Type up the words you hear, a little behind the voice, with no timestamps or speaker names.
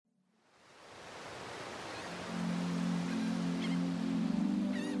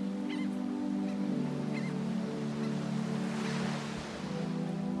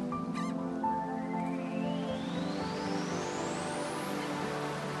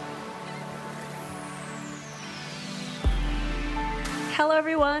Hello,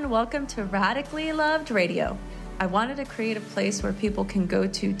 everyone. Welcome to Radically Loved Radio. I wanted to create a place where people can go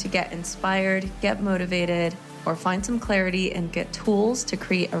to get inspired, get motivated, or find some clarity and get tools to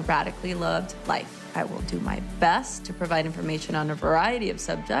create a radically loved life. I will do my best to provide information on a variety of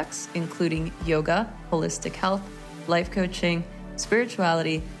subjects, including yoga, holistic health, life coaching,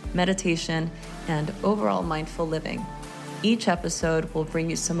 spirituality, meditation, and overall mindful living. Each episode will bring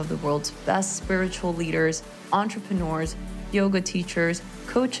you some of the world's best spiritual leaders, entrepreneurs, yoga teachers,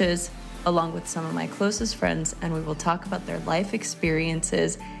 coaches, along with some of my closest friends, and we will talk about their life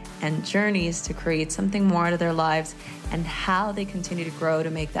experiences and journeys to create something more out of their lives and how they continue to grow to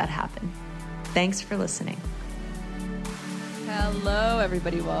make that happen. Thanks for listening. Hello,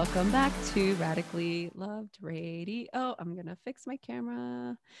 everybody. Welcome back to Radically Loved Radio. Oh, I'm going to fix my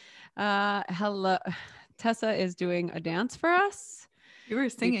camera. Hello. Tessa is doing a dance for us. You were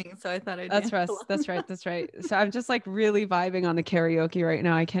singing, so I thought I'd That's right. That's right. That's right. So I'm just like really vibing on the karaoke right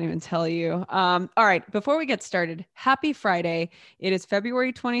now. I can't even tell you. All right. Before we get started, happy Friday. It is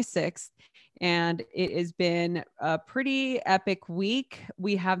February 26th, and it has been a pretty epic week.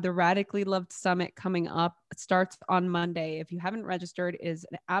 We have the Radically Loved Summit coming up. It starts on Monday. If you haven't registered, it is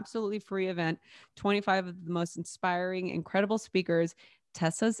an absolutely free event. 25 of the most inspiring, incredible speakers.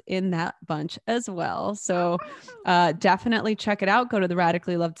 Tessa's in that bunch as well. So definitely check it out. Go to the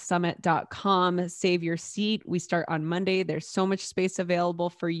radicallylovedsummit.com, save your seat. We start on Monday. There's so much space available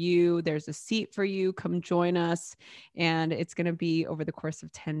for you. There's a seat for you. Come join us. And it's going to be over the course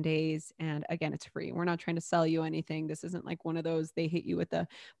of 10 days. And again, it's free. We're not trying to sell you anything. This isn't like one of those, they hit you with the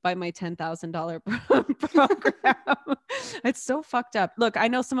buy my $10,000 program. It's so fucked up. Look, I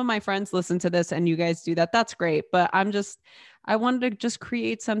know some of my friends listen to this and you guys do that. That's great. But I wanted to just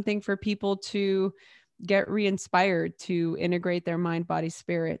create something for people to get re-inspired, to integrate their mind, body,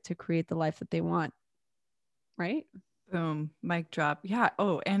 spirit, to create the life that they want. Right? Boom. Mic drop. Yeah.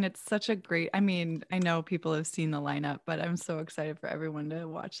 Oh, and it's such a great, I know people have seen the lineup, but I'm so excited for everyone to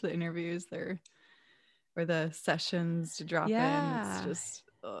watch the interviews there or the sessions to drop in. It's just,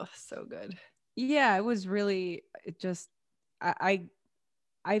 so good. Yeah. It was really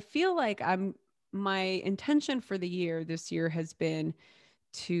I feel like my intention for this year has been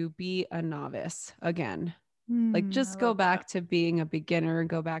to be a novice again. Like just go back to being a beginner,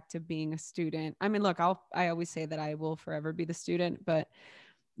 go back to being a student. I mean, look, I always say that I will forever be the student, but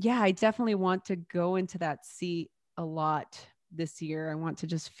yeah, I definitely want to go into that seat a lot this year. I want to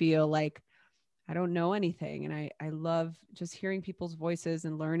just feel like I don't know anything. And I love just hearing people's voices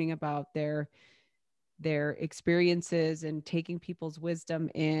and learning about their experiences and taking people's wisdom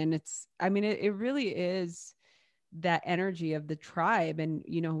in. It really is that energy of the tribe. And,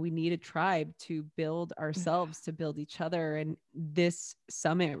 we need a tribe to build ourselves, to build each other. And this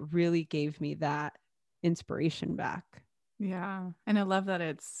summit really gave me that inspiration back. Yeah. And I love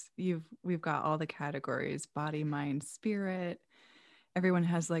that we've got all the categories: body, mind, spirit. Everyone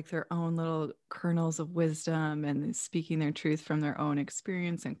has like their own little kernels of wisdom and speaking their truth from their own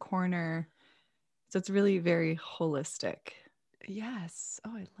experience and corner. So it's really very holistic. Yes.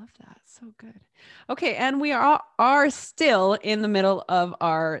 Oh, I love that. So good. Okay. And we are still in the middle of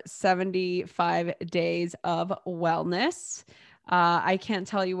our 75 days of wellness. I can't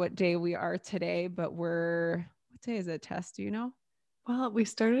tell you what day we are today, but what day is it, Tess? Do you know? Well, we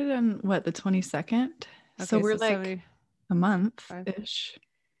started on the 22nd. Okay, so we're like 70, a month-ish.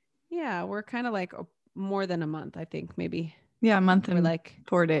 Yeah. We're kind of like more than a month, I think, maybe. Yeah, a month and like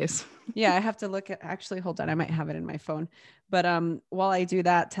 4 days. Yeah, I have to look at, actually, hold on. I might have it in my phone. But while I do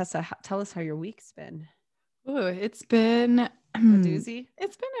that, Tessa, tell us how your week's been. Oh, it's been a doozy.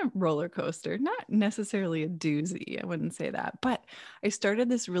 It's been a roller coaster. Not necessarily a doozy, I wouldn't say that. But I started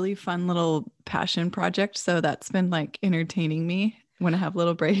this really fun little passion project. So that's been like entertaining me when I have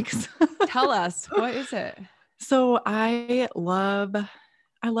little breaks. Tell us, what is it? So I love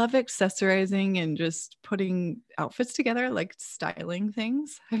accessorizing and just putting outfits together, like styling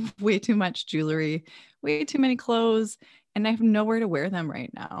things. I have way too much jewelry, way too many clothes, and I have nowhere to wear them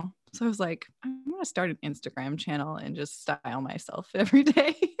right now. So I was like, I'm going to start an Instagram channel and just style myself every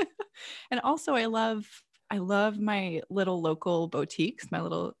day. And also I love my little local boutiques, my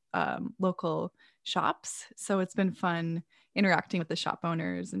little local shops. So it's been fun interacting with the shop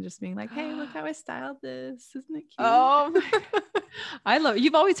owners and just being like, hey, look how I styled this. Isn't it cute? Oh, I love it.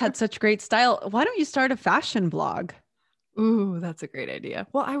 You've always had such great style. Why don't you start a fashion blog? Ooh, that's a great idea.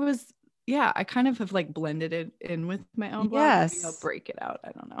 Well, I kind of have like blended it in with my own blog. Yes. Maybe I'll break it out.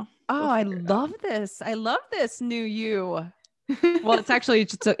 I don't know. Oh, I love this. I love this new you. Well, it's actually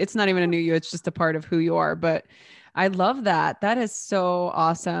it's not even a new you. It's just a part of who you are. But I love that. That is so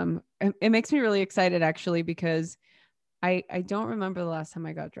awesome. It makes me really excited, actually, because I don't remember the last time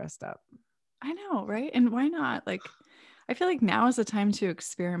I got dressed up. I know, right? And why not? Like, I feel like now is the time to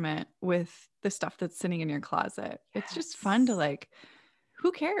experiment with the stuff that's sitting in your closet. It's just fun to Yes. like,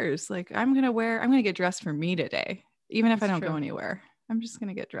 who cares? Like, I'm going to get dressed for me today, even if I It's don't go true. anywhere. I'm just going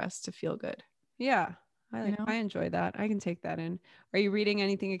to get dressed to feel good, Yeah. you know? I enjoy that. I can take that in. Are you reading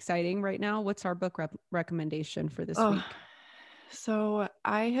anything exciting right now? What's our book recommendation for this Oh, week? so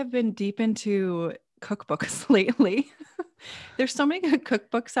I have been deep into cookbooks lately. There's so many good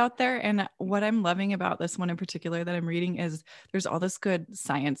cookbooks out there. And what I'm loving about this one in particular that I'm reading is there's all this good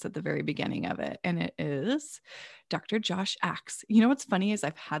science at the very beginning of it. And it is Dr. Josh Axe. You know what's funny is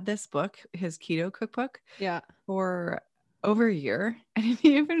I've had this book, his keto cookbook, Yeah. for over a year. I didn't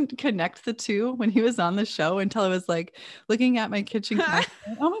even connect the two when he was on the show until I was like looking at my kitchen cabinet.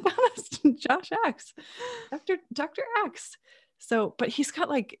 Oh my God, that's Josh Axe, Dr. Axe. So, but he's got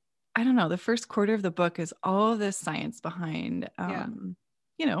like, I don't know, the first quarter of the book is all this science behind, Yeah.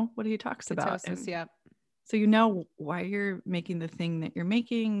 what he talks about. Ketosis. And Yeah. so you know why you're making the thing that you're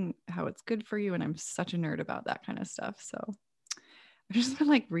making, how it's good for you. And I'm such a nerd about that kind of stuff. So I've just been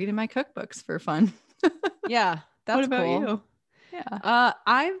like reading my cookbooks for fun. Yeah. What That's about cool. you? Yeah.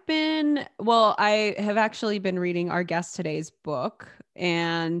 I have actually been reading our guest today's book,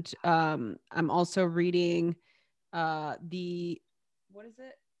 and I'm also reading what is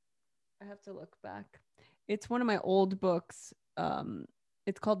it? I have to look back. It's one of my old books.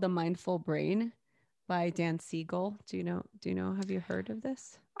 It's called The Mindful Brain by Dan Siegel. Have you heard of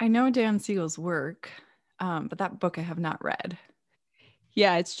this? I know Dan Siegel's work, but that book I have not read.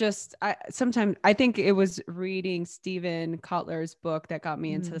 Yeah, it's just sometimes I think it was reading Stephen Kotler's book that got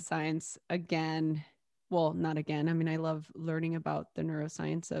me into the science again. Well, not again. I mean, I love learning about the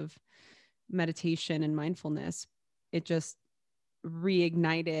neuroscience of meditation and mindfulness. It just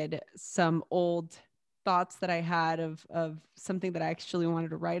reignited some old thoughts that I had of something that I actually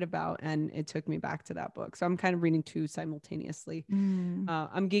wanted to write about, and it took me back to that book. So I'm kind of reading two simultaneously. I'm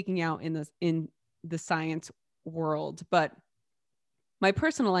geeking out in the science world, but my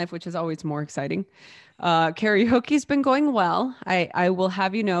personal life, which is always more exciting. Karaoke's been going well. I will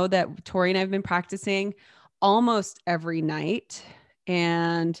have you know that Tori and I've been practicing almost every night.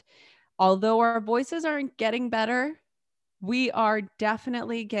 And although our voices aren't getting better, we are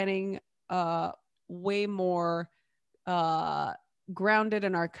definitely getting way more uh, grounded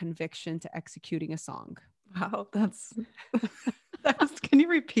in our conviction to executing a song. Wow, can you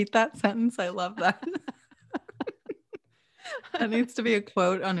repeat that sentence? I love that. That needs to be a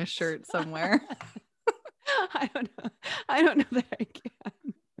quote on a shirt somewhere. I don't know. I don't know that I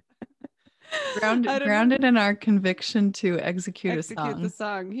can. Grounded in our conviction to execute a The song.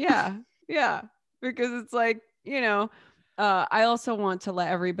 song. Yeah. Yeah. Because it's like, I also want to let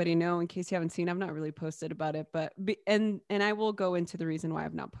everybody know, in case you haven't seen, I've not really posted about it, but and I will go into the reason why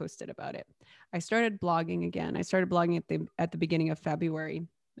I've not posted about it. I started blogging again. I started blogging at the beginning of February,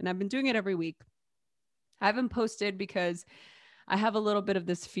 and I've been doing it every week. I haven't posted because I have a little bit of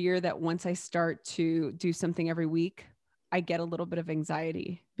this fear that once I start to do something every week, I get a little bit of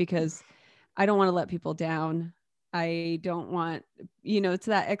anxiety because I don't want to let people down. I don't want, it's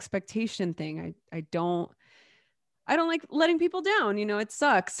that expectation thing. I don't like letting people down, it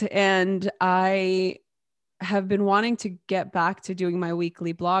sucks. And I have been wanting to get back to doing my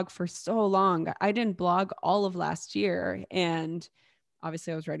weekly blog for so long. I didn't blog all of last year, and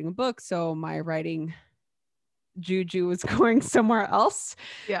obviously I was writing a book, so my writing juju was going somewhere else.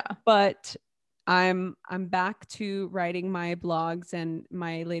 Yeah. But I'm back to writing my blogs, and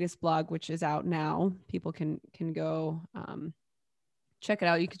my latest blog, which is out now. People can go check it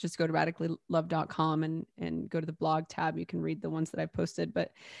out. You could just go to radicallylove.com and go to the blog tab. You can read the ones that I've posted,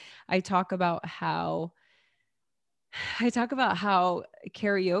 but I talk about how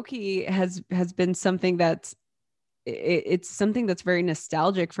karaoke has been something it's something that's very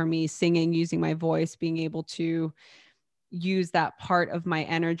nostalgic for me, singing, using my voice, being able to use that part of my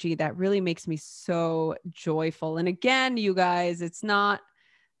energy that really makes me so joyful. And again, you guys, I'm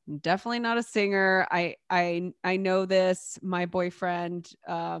definitely not a singer. I know this. My boyfriend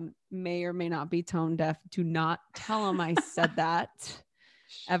may or may not be tone deaf. Do not tell him I said that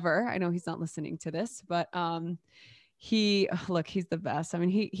ever. I know he's not listening to this, but he's the best. I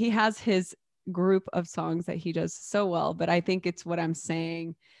mean, he has his group of songs that he does so well, but I think it's what I'm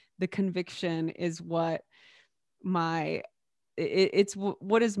saying. The conviction is what it's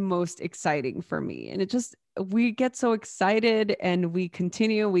what is most exciting for me. And we get so excited and we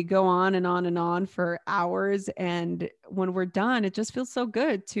go on and on and on for hours. And when we're done, it just feels so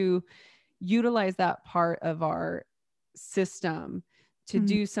good to utilize that part of our system to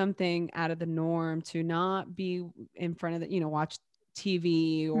do something out of the norm, to not be in front of the, watch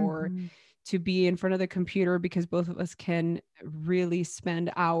TV or Mm-hmm. to be in front of the computer, because both of us can really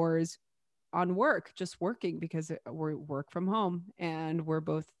spend hours on work, just working, because we work from home and we're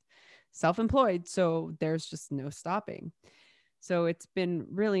both self-employed. So there's just no stopping. So it's been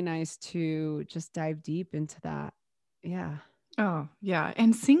really nice to just dive deep into that. Yeah. Oh, yeah.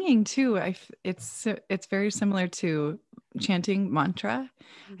 And singing too. It's very similar to chanting mantra.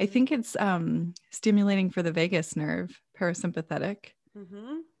 I Mm-hmm. think it's stimulating for the vagus nerve, parasympathetic,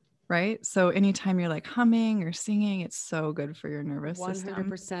 Mm-hmm. right? So anytime you're like humming or singing, it's so good for your nervous system.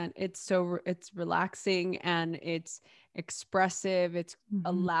 100%. It's relaxing and it's expressive. It's Mhm.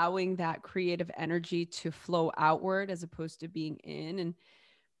 allowing that creative energy to flow outward as opposed to being in. And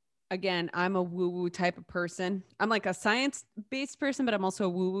again, I'm a woo woo type of person. I'm like a science based person, but I'm also a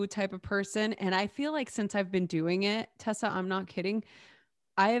woo woo type of person. And I feel like since I've been doing it, Tessa, I'm not kidding,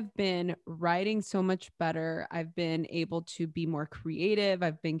 I have been writing so much better. I've been able to be more creative.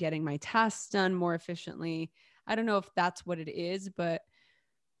 I've been getting my tasks done more efficiently. I don't know if that's what it is, but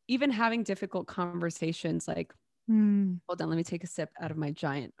even having difficult conversations, like, Mm. hold on, let me take a sip out of my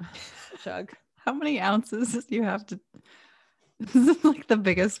giant jug. How many ounces do you have to? This is like the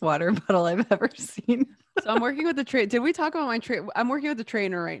biggest water bottle I've ever seen. So I'm working with the trainer. Did we talk about my trainer? I'm working with the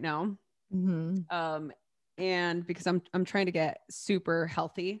trainer right now. Mm-hmm. Um, and because I'm trying to get super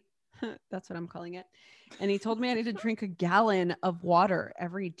healthy, that's what I'm calling it. And he told me I need to drink a gallon of water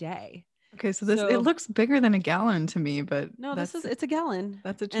every day. Okay, so it So looks bigger than a gallon to me, but no, it's a gallon.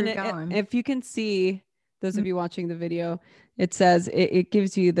 that's a And true gallon. if you can see, those of you watching the video, it says it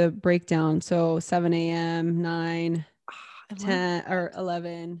gives you the breakdown. So 7 a.m., 9, I love 10, that. or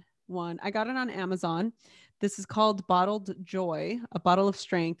 11, 1. I got it on Amazon. This is called Bottled Joy, a bottle of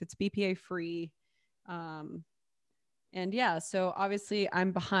strength. It's BPA free. Um, and yeah, so obviously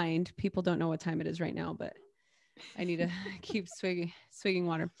I'm behind. People don't know what time it is right now, but I need to keep swigging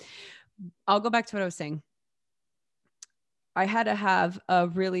water. I'll go back to what I was saying. I had to have a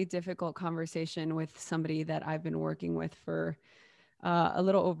really difficult conversation with somebody that I've been working with for a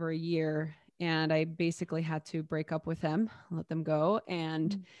little over a year. And I basically had to break up with them, let them go.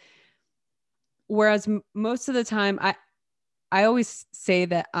 And whereas most of the time, I always say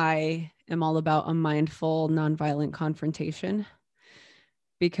that I am all about a mindful, nonviolent confrontation,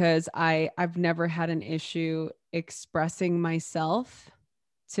 because I've never had an issue expressing myself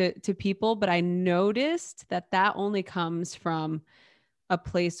to people, but I noticed that only comes from a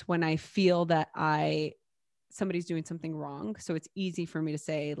place when I feel that somebody's doing something wrong. So it's easy for me to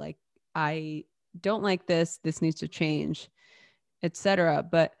say, like, I don't like this needs to change, etc.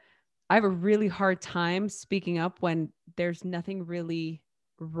 But I have a really hard time speaking up when there's nothing really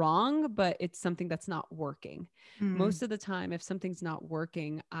wrong, but it's something that's not working. Mm. Most of the time, if something's not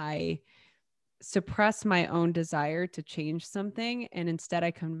working, I suppress my own desire to change something. And instead,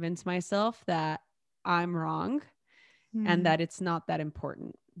 I convince myself that I'm wrong and Mm. that it's not that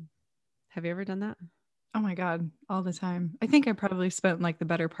important. Have you ever done that? Oh my God, all the time. I think I probably spent like the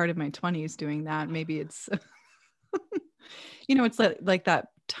better part of my 20s doing that. Maybe it's, it's like that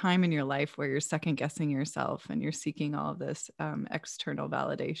time in your life where you're second guessing yourself and you're seeking all of this external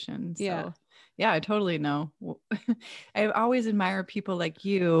validation. Yeah. So, yeah, I totally know. I always admire people like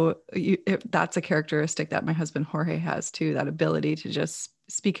that's a characteristic that my husband Jorge has too, that ability to just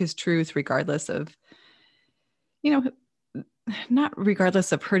speak his truth regardless of, you know, not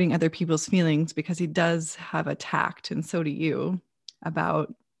regardless of hurting other people's feelings, because he does have a tact, and so do you,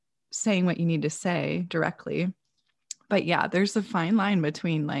 about saying what you need to say directly. But yeah, there's a fine line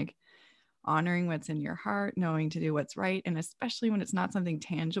between like honoring what's in your heart, knowing to do what's right, and especially when it's not something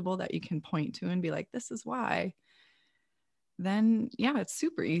tangible that you can point to and be like, this is why. Then yeah, it's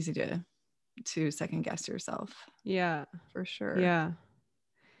super easy to second guess yourself. Yeah. For sure. Yeah.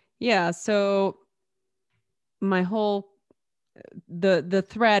 Yeah. So my whole the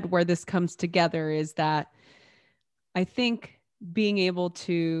thread where this comes together is that I think being able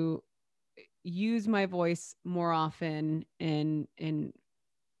to use my voice more often in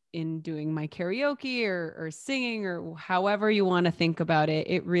doing my karaoke or singing or however you want to think about it,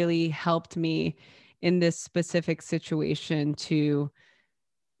 it really helped me in this specific situation to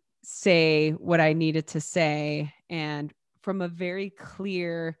say what I needed to say, and from a very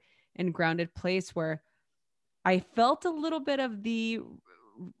clear and grounded place where I felt a little bit of the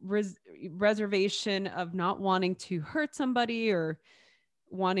reservation of not wanting to hurt somebody or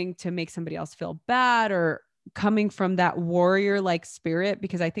wanting to make somebody else feel bad, or coming from that warrior like spirit,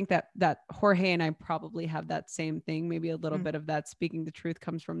 because I think that Jorge and I probably have that same thing. Maybe a little bit of that speaking the truth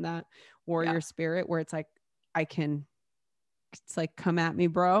comes from that warrior Yeah. spirit where it's like, I can it's like, come at me,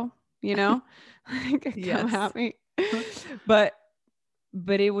 bro, you know, like, come Yes. at me. But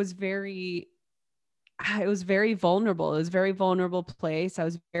it was very vulnerable. It was a very vulnerable place. I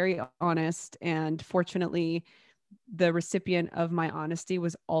was very honest. And fortunately, the recipient of my honesty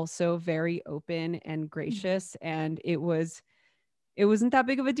was also very open and gracious. And it wasn't that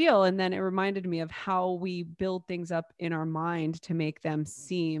big of a deal. And then it reminded me of how we build things up in our mind to make them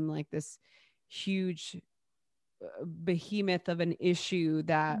seem like this huge behemoth of an issue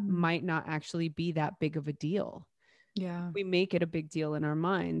that might not actually be that big of a deal. Yeah. We make it a big deal in our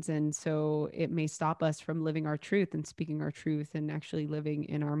minds. And so it may stop us from living our truth and speaking our truth and actually living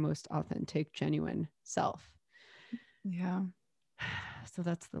in our most authentic, genuine self. Yeah. So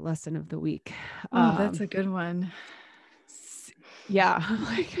that's the lesson of the week. Oh, that's a good one. Yeah.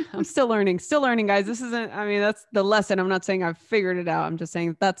 Like, I'm still learning, guys. This isn't, I mean, that's the lesson. I'm not saying I've figured it out. I'm just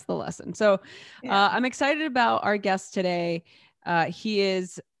saying that's the lesson. So I'm excited about our guest today. He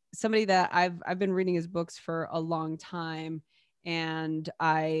is somebody that I've been reading his books for a long time. And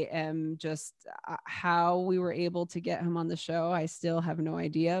I am just how we were able to get him on the show. I still have no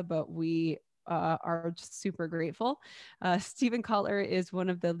idea, but we are just super grateful. Stephen Kotler is one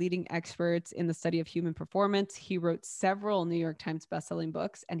of the leading experts in the study of human performance. He wrote several New York Times bestselling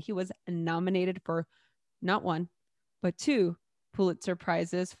books, and he was nominated for not one, but 2 Pulitzer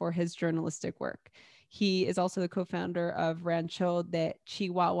Prizes for his journalistic work. He is also the co-founder of Rancho de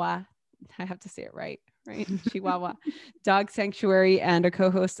Chihuahua. I have to say it right? Chihuahua Dog Sanctuary, and a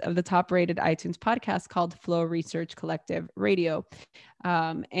co-host of the top-rated iTunes podcast called Flow Research Collective Radio.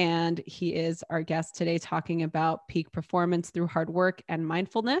 And he is our guest today talking about peak performance through hard work and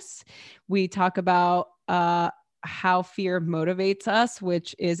mindfulness. We talk about how fear motivates us,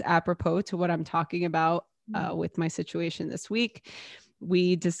 which is apropos to what I'm talking about with my situation this week.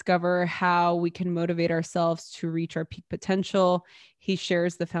 We discover how we can motivate ourselves to reach our peak potential. He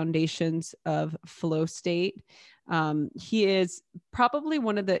shares the foundations of flow state. He is probably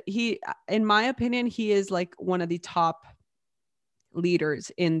in my opinion, he is like one of the top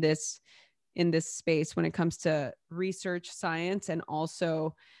leaders in this space when it comes to research science, and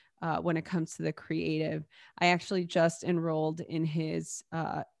also when it comes to the creative. I actually just enrolled in his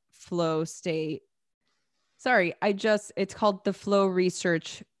flow state. It's called the Flow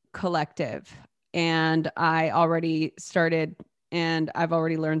Research Collective. And I already started, and I've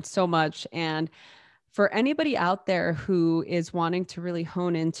already learned so much. And for anybody out there who is wanting to really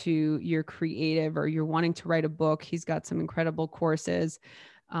hone into your creative, or you're wanting to write a book, he's got some incredible courses.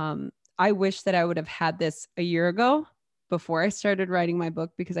 I wish that I would have had this a year ago before I started writing my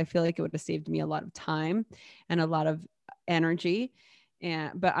book, because I feel like it would have saved me a lot of time and a lot of energy.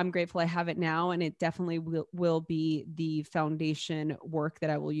 But I'm grateful I have it now, and it definitely will be the foundation work that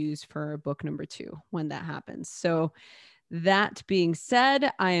I will use for book number 2 when that happens. So that being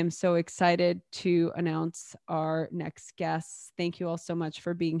said, I am so excited to announce our next guests. Thank you all so much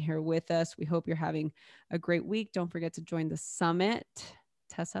for being here with us. We hope you're having a great week. Don't forget to join the summit.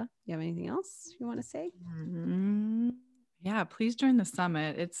 Tessa, you have anything else you want to say? Yeah, please join the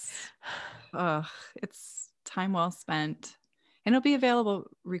summit. It's time well spent. And it'll be available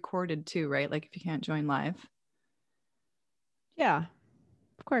recorded too, right? Like if you can't join live. Yeah,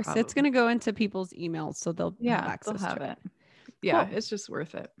 of course. Probably. It's going to go into people's emails, so they'll have access to it. Yeah, Cool. it's just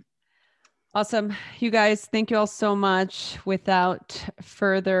worth it. Awesome. You guys, thank you all so much. Without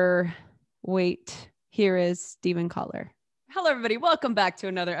further wait, here is Stephen Kotler. Hello, everybody. Welcome back to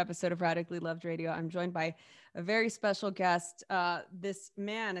another episode of Radically Loved Radio. I'm joined by a very special guest. This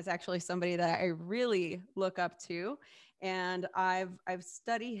man is actually somebody that I really look up to, and I've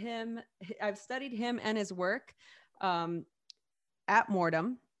studied him. I've studied him and his work at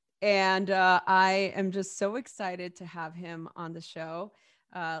Mortem, and I am just so excited to have him on the show.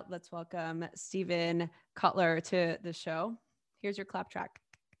 Let's welcome Stephen Kotler to the show. Here's your clap track.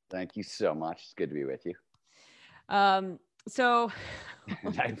 Thank you so much. It's good to be with you. So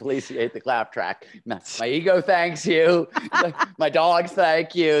I appreciate the clap track. My ego thanks you. My dogs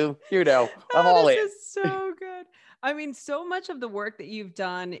thank you. You know, I'm all in. This is so good. I mean, so much of the work that you've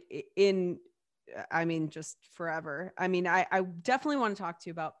done just forever. I mean, I definitely want to talk to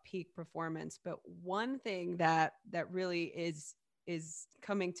you about peak performance, but one thing that really is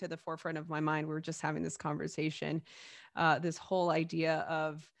coming to the forefront of my mind, we were just having this conversation, this whole idea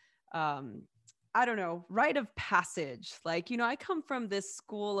of, I don't know, rite of passage. Like, you know, I come from this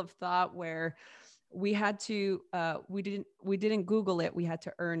school of thought where we had to, we didn't Google it. We had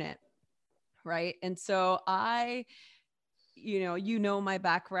to earn it. Right. And so you know, my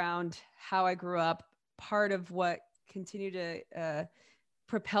background, how I grew up, part of what continued to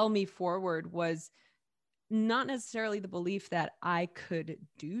propel me forward was not necessarily the belief that I could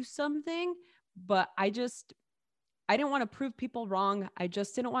do something, but I didn't want to prove people wrong. I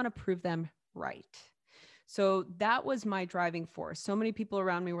just didn't want to prove them right. So that was my driving force. So many people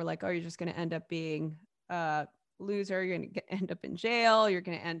around me were like, oh, you're just going to end up being a loser. You're going to end up in jail. You're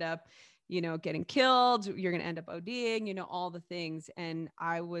going to end up, getting killed. You're going to end up ODing, all the things. And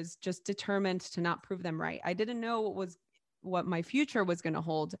I was just determined to not prove them right. I didn't know what my future was going to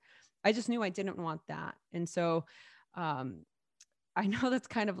hold. I just knew I didn't want that. And so I know that's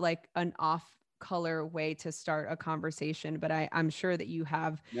kind of like an off color way to start a conversation, but I'm sure that you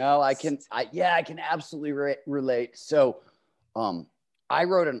have. No, I can absolutely relate. So, I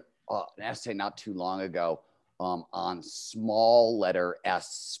wrote an essay not too long ago, on small letter S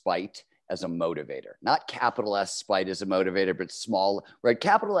spite as a motivator, not capital S spite as a motivator, but small, right?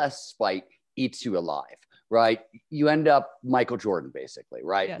 Capital S spite eats you alive, right? You end up Michael Jordan, basically,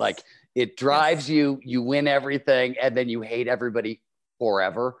 right? Yes. Like it drives you, you win everything, and then you hate everybody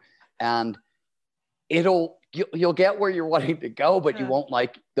forever. And you'll get where you're wanting to go, but you won't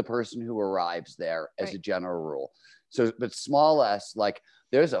like the person who arrives there as a general rule. So, but small S, like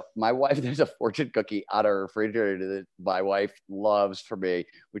there's a fortune cookie out of her refrigerator that my wife loves for me,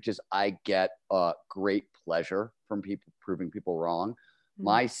 which is I get great pleasure from people proving people wrong.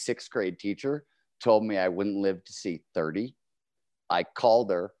 My 6th grade teacher told me I wouldn't live to see 30. I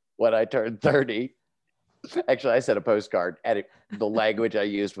called her when I turned 30. Actually, I sent a postcard, and the language I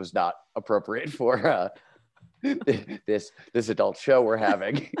used was not appropriate for this adult show we're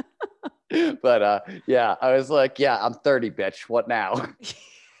having. But yeah, I was like, yeah, I'm 30, bitch. What now?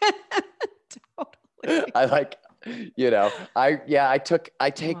 Totally. I like, I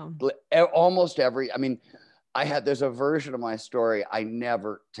take almost every, I mean, there's a version of my story. I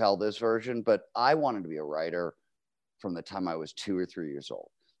never tell this version, but I wanted to be a writer from the time I was 2 or 3 years old.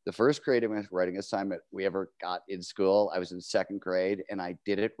 The first creative writing assignment we ever got in school, I was in 2nd grade, and I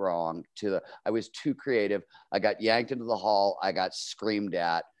did it wrong. I was too creative. I got yanked into the hall. I got screamed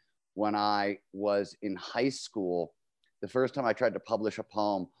at. When I was in high school, the first time I tried to publish a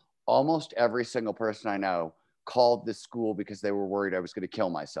poem, almost every single person I know called the school because they were worried I was going to kill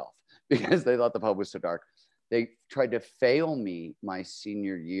myself because they thought the poem was so dark. They tried to fail me my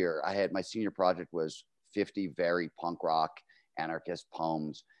senior year. My senior project was 50 very punk rock anarchist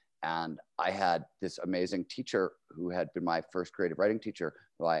poems. And I had this amazing teacher who had been my first creative writing teacher,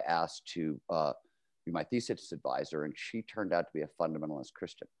 who I asked to be my thesis advisor. And she turned out to be a fundamentalist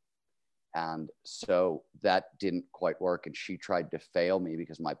Christian. And so that didn't quite work. And she tried to fail me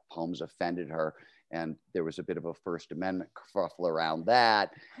because my poems offended her. And there was a bit of a First Amendment kerfuffle around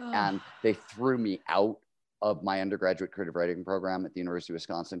that. And they threw me out of my undergraduate creative writing program at the University of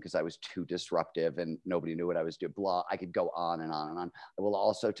Wisconsin because I was too disruptive and nobody knew what I was doing. Blah, I could go on and on and on. I will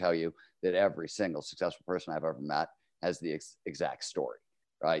also tell you that every single successful person I've ever met has the exact story,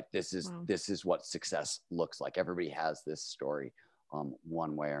 right? This is what success looks like. Everybody has this story,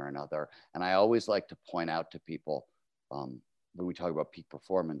 one way or another. And I always like to point out to people when we talk about peak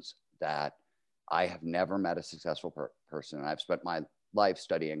performance that I have never met a successful person. And I've spent my life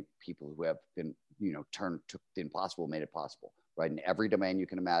studying people who have been, took the impossible, made it possible, right? In every domain you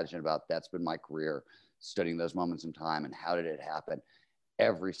can imagine about, that's been my career, studying those moments in time and how did it happen.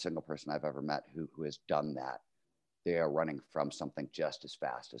 Every single person I've ever met who has done that, they are running from something just as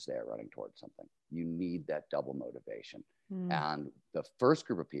fast as they are running towards something. You need that double motivation. And the first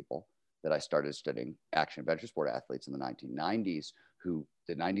group of people that I started studying action adventure sport athletes in the 1990s,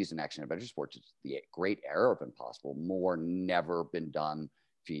 the 90s in action adventure sports is the great era of impossible. More never been done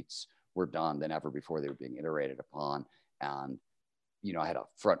feats were done than ever before. They were being iterated upon. And, I had a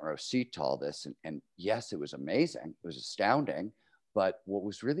front row seat to all this. And yes, it was amazing. It was astounding. But what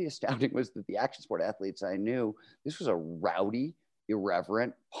was really astounding was that the action sport athletes I knew, this was a rowdy,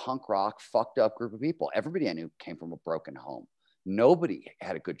 irreverent, punk rock, fucked up group of people. Everybody I knew came from a broken home. Nobody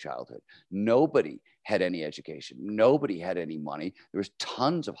had a good childhood. Nobody had any education. Nobody had any money. There was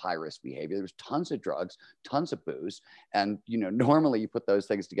tons of high risk behavior. There was tons of drugs, tons of booze. And, normally you put those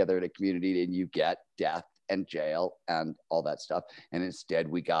things together in a community and you get death and jail and all that stuff. And instead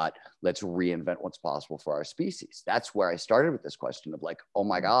we got, let's reinvent what's possible for our species. That's where I started with this question of like, oh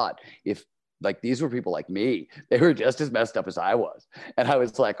my God, if like these were people like me, they were just as messed up as I was. And I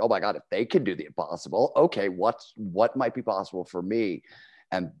was like, oh my God, if they can do the impossible, okay, what might be possible for me?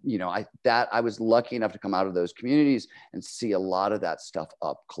 And, I was lucky enough to come out of those communities and see a lot of that stuff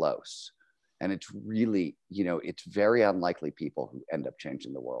up close. And it's really, it's very unlikely people who end up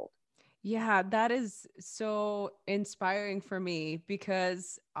changing the world. Yeah, that is so inspiring for me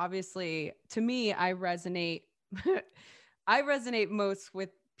because obviously to me, I resonate most with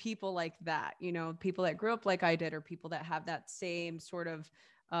people like that, you know, people that grew up like I did, or people that have that same sort of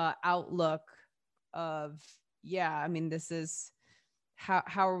outlook of, yeah, I mean, this is how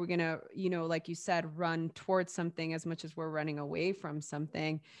are we going to, you know, like you said, run towards something as much as we're running away from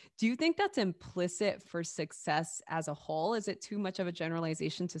something. Do you think that's implicit for success as a whole? Is it too much of a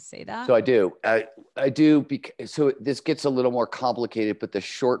generalization to say that? So I do. I do. So this gets a little more complicated, but the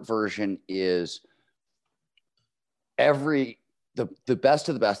short version is the best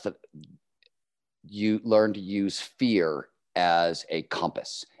of the best that you learn to use fear as a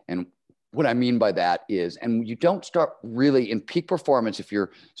compass. And what I mean by that is, and you don't start really in peak performance if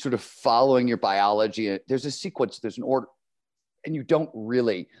you're sort of following your biology. There's a sequence, there's an order, and you don't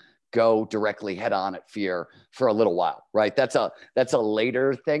really go directly head on at fear for a little while, right? That's a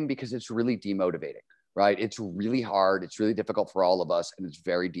later thing because it's really demotivating, right? It's really hard. It's really difficult for all of us, and it's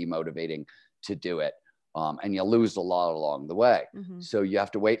very demotivating to do it. And you lose a lot along the way. Mm-hmm. So you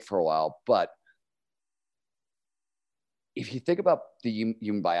have to wait for a while. But if you think about the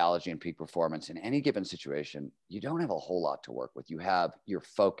human biology and peak performance in any given situation, you don't have a whole lot to work with. You have your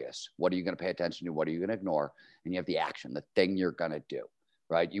focus. What are you going to pay attention to? What are you going to ignore? And you have the action, the thing you're going to do,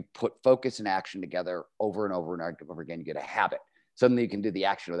 right? You put focus and action together over and over and over again. You get a habit. Suddenly you can do the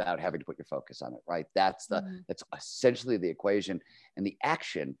action without having to put your focus on it, right? That's essentially the equation. And the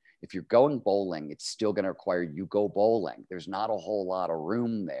action, if you're going bowling, it's still going to require you go bowling. There's not a whole lot of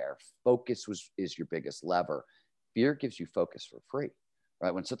room there. Focus is your biggest lever. Fear gives you focus for free,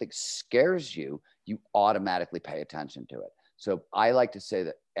 right? When something scares you, you automatically pay attention to it. So I like to say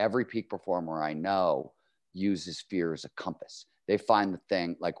that every peak performer I know uses fear as a compass. They find the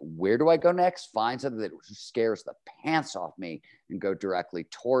thing like, where do I go next? Find something that scares the pants off me and go directly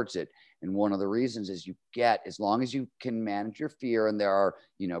towards it. And one of the reasons is as long as you can manage your fear, and there are,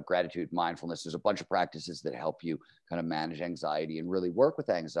 gratitude, mindfulness, there's a bunch of practices that help you kind of manage anxiety and really work with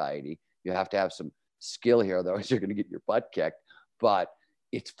anxiety. You have to have some skill here, otherwise you're going to get your butt kicked, but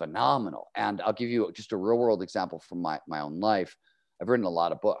it's phenomenal. And I'll give you just a real world example from my own life. I've written a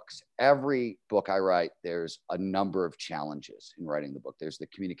lot of books. Every book I write, there's a number of challenges in writing the book. There's the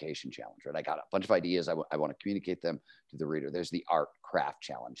communication challenge, right? I got a bunch of ideas. I want to communicate them to the reader. There's the art craft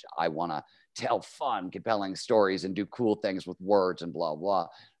challenge. I want to tell fun, compelling stories and do cool things with words and blah, blah.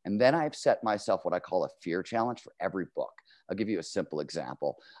 And then I've set myself what I call a fear challenge for every book. I'll give you a simple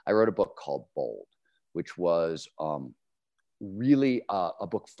example. I wrote a book called Bold, which was really a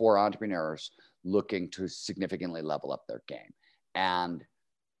book for entrepreneurs looking to significantly level up their game. And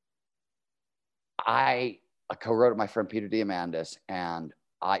I co-wrote it with my friend Peter Diamandis, and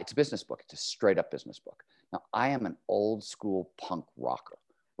it's a business book. It's a straight up business book. Now, I am an old school punk rocker,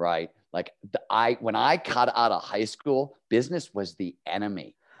 right? Like when I got out of high school, business was the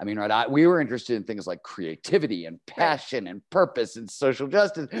enemy. I mean, right, we were interested in things like creativity and passion and purpose and social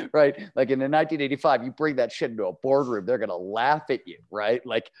justice, right? Like in 1985, you bring that shit into a boardroom, they're going to laugh at you, right?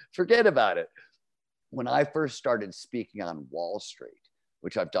 Like, forget about it. When I first started speaking on Wall Street,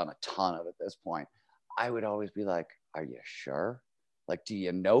 which I've done a ton of at this point, I would always be like, are you sure? Like, do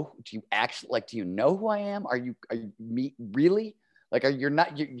you know who I am? Are you me really? Like,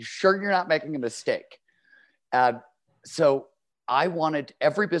 you sure you're not making a mistake? And so I wanted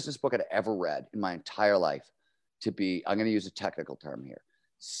every business book I'd ever read in my entire life to be, I'm going to use a technical term here,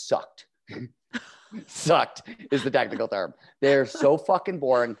 sucked. Sucked is the technical term. They're so fucking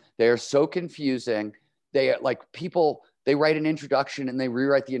boring. They're so confusing. They are like they write an introduction and they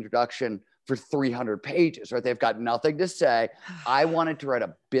rewrite the introduction for 300 pages, right? They've got nothing to say. I wanted to write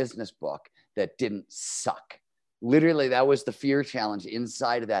a business book that didn't suck. Literally, that was the fear challenge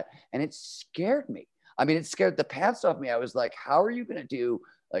inside of that. And it scared me. I mean, it scared the pants off me. I was like, how are you going to do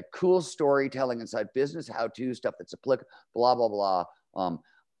like cool storytelling inside business, how-to stuff that's applicable, blah, blah, blah.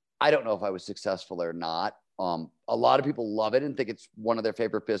 I don't know if I was successful or not. A lot of people love it and think it's one of their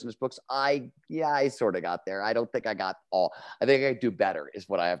favorite business books. I sort of got there. I don't think I got all. I think I could do better is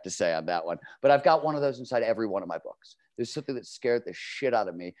what I have to say on that one. But I've got one of those inside every one of my books. There's something that scared the shit out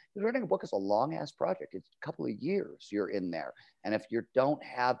of me. Because writing a book is a long ass project. It's a couple of years you're in there. And if you don't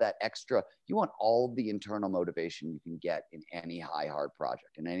have that extra, you want all of the internal motivation you can get in any hard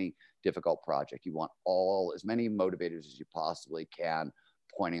project, in any difficult project. You want as many motivators as you possibly can,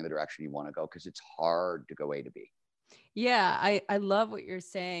 pointing in the direction you want to go, because it's hard to go A to B. Yeah, I love what you're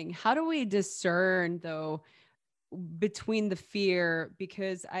saying. How do we discern though between the fear?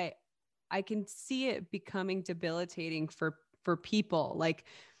 Because I can see it becoming debilitating for people. Like,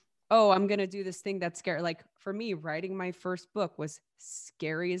 oh, I'm going to do this thing that's scary. Like for me, writing my first book was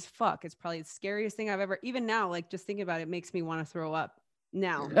scary as fuck. It's probably the scariest thing I've ever, even now, like just thinking about it makes me want to throw up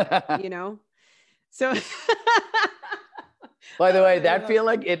now, So By the way, that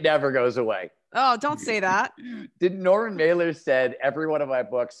feeling, it never goes away. Oh, don't say that. Did Norman Mailer said every one of my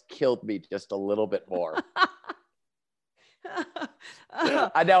books killed me just a little bit more.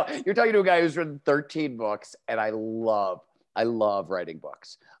 I know you're talking to a guy who's written 13 books, and I love writing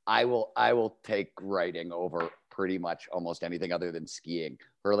books. I will take writing over pretty much almost anything other than skiing,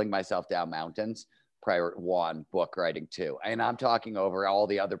 hurling myself down mountains. Prior one, book writing two. And I'm talking over all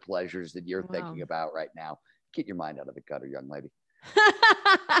the other pleasures that you're thinking about right now. Get your mind out of the gutter, young lady.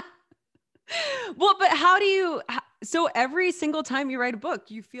 Well, but how do you, so every single time you write a book,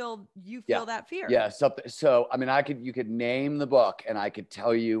 you feel that fear. Yeah. So, I mean, you could name the book and I could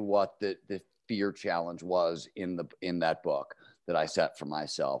tell you what the fear challenge was in that book that I set for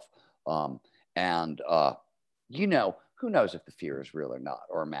myself. You know, who knows if the fear is real or not,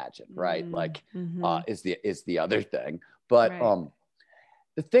 or imagined, right? Is the other thing. But right.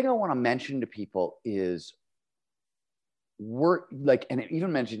 The thing I want to mention to people is and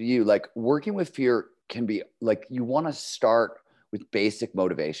even mentioned to you, like working with fear can be like, you want to start with basic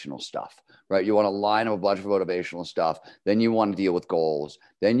motivational stuff, right? You want to line up a bunch of motivational stuff. Then you want to deal with goals.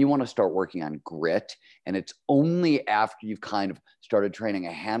 Then you want to start working on grit. And it's only after you've kind of started training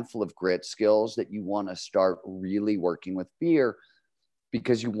a handful of grit skills that you want to start really working with fear,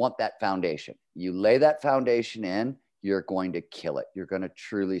 because you want that foundation. You lay that foundation in, you're going to kill it. You're going to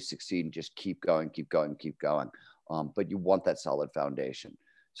truly succeed and just keep going, keep going, keep going. But you want that solid foundation.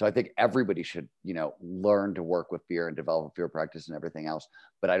 So I think everybody should, learn to work with fear and develop a fear practice and everything else.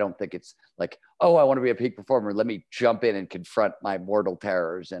 But I don't think it's like, oh, I want to be a peak performer. Let me jump in and confront my mortal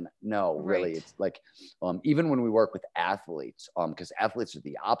terrors. And no, really, it's like, even when we work with athletes, because athletes are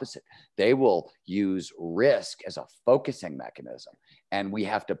the opposite, they will use risk as a focusing mechanism. And we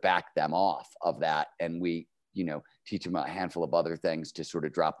have to back them off of that. And we, teach them a handful of other things to sort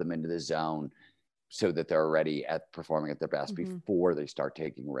of drop them into the zone, so that they're already at performing at their best before they start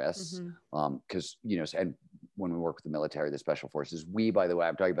taking risks. Because, and when we work with the military, the special forces, by the way,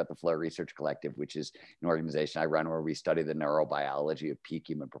 I'm talking about the Flow Research Collective, which is an organization I run where we study the neurobiology of peak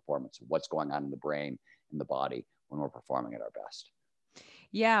human performance, what's going on in the brain and the body when we're performing at our best.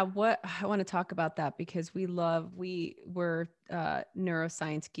 Yeah. What I want to talk about that, because we're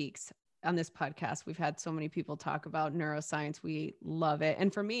neuroscience geeks. On this podcast, we've had so many people talk about neuroscience. We love it.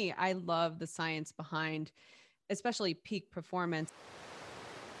 And for me, I love the science behind, especially peak performance.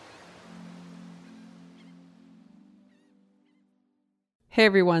 Hey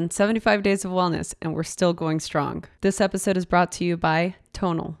everyone, 75 days of wellness, and we're still going strong. This episode is brought to you by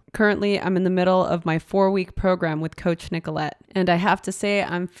Tonal. Currently, I'm in the middle of my 4-week program with Coach Nicolette, and I have to say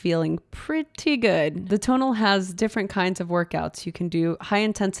I'm feeling pretty good. The Tonal has different kinds of workouts. You can do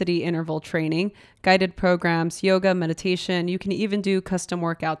high-intensity interval training, guided programs, yoga, meditation. You can even do custom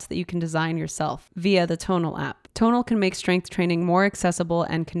workouts that you can design yourself via the Tonal app. Tonal can make strength training more accessible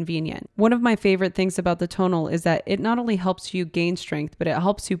and convenient. One of my favorite things about the Tonal is that it not only helps you gain strength, but it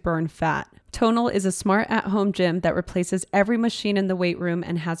helps you burn fat. Tonal is a smart at-home gym that replaces every machine in the weight room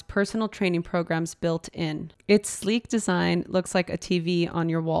and has personal training programs built in. Its sleek design looks like a TV on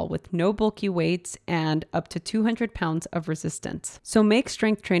your wall with no bulky weights and up to 200 pounds of resistance. So make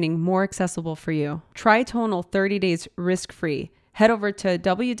strength training more accessible for you. Try Tonal 30 days risk-free. Head over to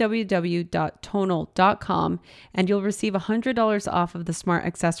www.tonal.com and you'll receive $100 off of the smart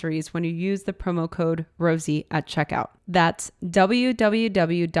accessories when you use the promo code ROSIE at checkout. That's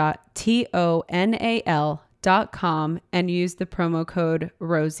www.tonal.com and use the promo code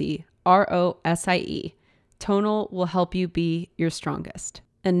ROSIE, ROSIE. Tonal will help you be your strongest.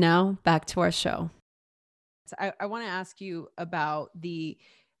 And now back to our show. So I want to ask you about the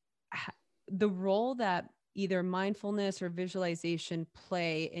role that either mindfulness or visualization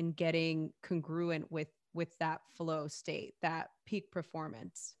play in getting congruent with that flow state, that peak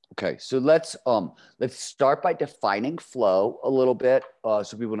performance. Okay, so let's start by defining flow a little bit,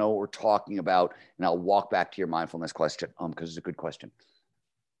 so people know what we're talking about, and I'll walk back to your mindfulness question because it's a good question.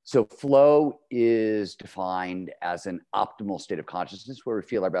 So flow is defined as an optimal state of consciousness where we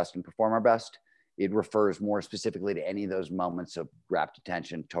feel our best and perform our best. It refers more specifically to any of those moments of rapt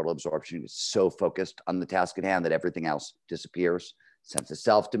attention, total absorption. It's so focused on the task at hand that everything else disappears. Sense of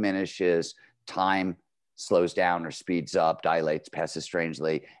self diminishes, time slows down or speeds up, dilates, passes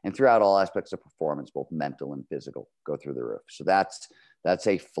strangely, and throughout all aspects of performance, both mental and physical, go through the roof. So that's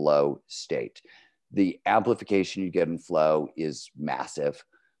a flow state. The amplification you get in flow is massive.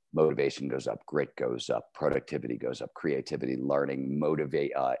 Motivation goes up, grit goes up, productivity goes up, creativity, learning,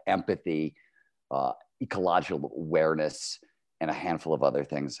 empathy, ecological awareness, and a handful of other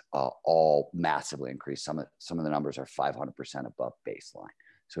things all massively increase. Some of the numbers are 500% above baseline.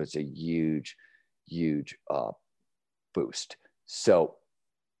 So it's a huge boost So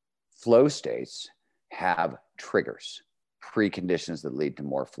flow states have triggers, preconditions that lead to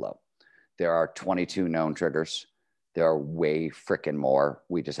more flow. There are 22 known triggers. There are way freaking more.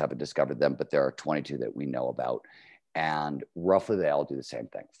 We just haven't discovered them, but there are 22 that we know about. And roughly they all do the same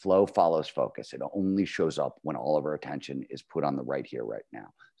thing. Flow follows focus. It only shows up when all of our attention is put on the right here, right now.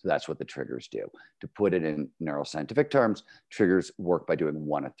 So that's what the triggers do. To put it in neuroscientific terms, triggers work by doing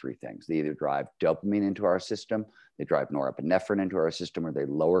one of three things. They either drive dopamine into our system, they drive norepinephrine into our system, or they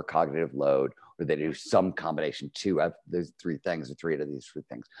lower cognitive load, or they do some combination of those three things, or three out of these three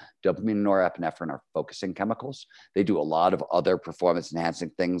things. Dopamine and norepinephrine are focusing chemicals. They do a lot of other performance enhancing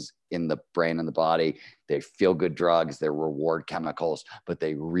things in the brain and the body. They feel good drugs, they're reward chemicals, but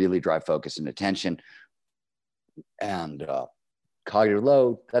they really drive focus and attention. And cognitive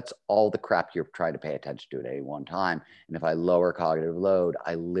load, that's all the crap you're trying to pay attention to at any one time. And if I lower cognitive load,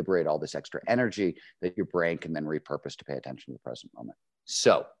 I liberate all this extra energy that your brain can then repurpose to pay attention to the present moment.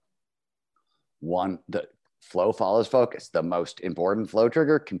 So the flow follows focus. The most important flow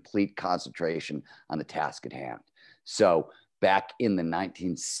trigger, complete concentration on the task at hand. So back in the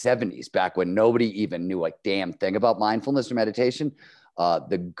 1970s, back when nobody even knew a damn thing about mindfulness or meditation,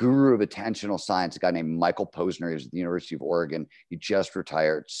 the guru of attentional science, a guy named Michael Posner, he was at the University of Oregon. He just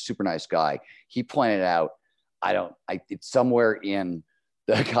retired, super nice guy. He pointed out, it's somewhere in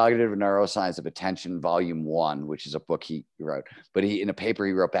the Cognitive Neuroscience of Attention, Volume 1, which is a book he wrote. But in a paper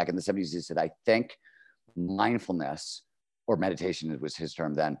he wrote back in the 70s, he said, I think mindfulness, or meditation was his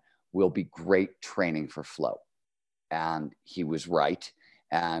term then, will be great training for flow. And he was right.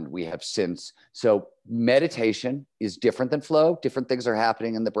 And we have since, so meditation is different than flow. Different things are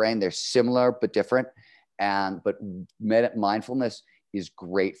happening in the brain. They're similar, but different. But mindfulness is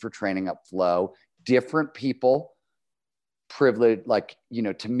great for training up flow. Different people privilege,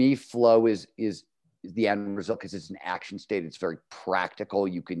 to me, flow is the end result because it's an action state. It's very practical.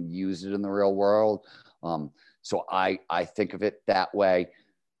 You can use it in the real world. So I think of it that way.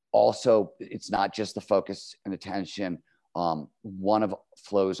 Also, it's not just the focus and attention. One of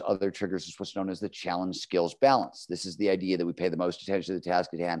flow's other triggers is what's known as the challenge skills balance. This is the idea that we pay the most attention to the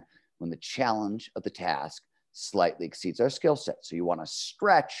task at hand when the challenge of the task slightly exceeds our skill set. So you want to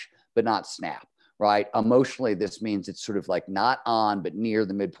stretch, but not snap, right? Emotionally, this means it's sort of like not on, but near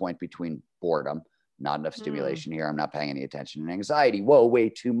the midpoint between boredom, not enough stimulation here, I'm not paying any attention, and anxiety, whoa, way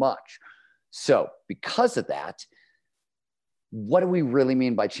too much. So because of that, what do we really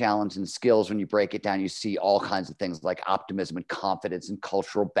mean by challenge and skills? When you break it down, you see all kinds of things like optimism and confidence and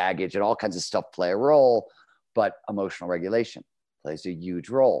cultural baggage and all kinds of stuff play a role, but emotional regulation plays a huge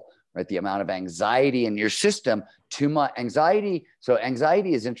role, right? The amount of anxiety in your system, too much anxiety. So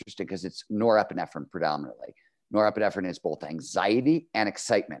anxiety is interesting because it's norepinephrine predominantly. Norepinephrine is both anxiety and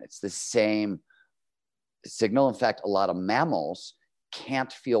excitement. It's the same signal. In fact, a lot of mammals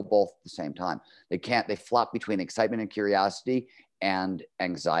can't feel both at the same time. They flop between excitement and curiosity and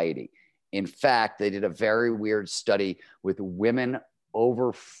anxiety. In fact, they did a very weird study with women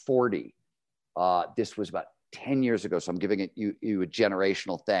over 40. This was about 10 years ago. So I'm giving you a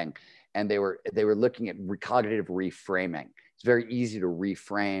generational thing. And they were looking at cognitive reframing. It's very easy to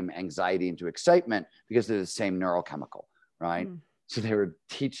reframe anxiety into excitement because they're the same neurochemical, right? So they were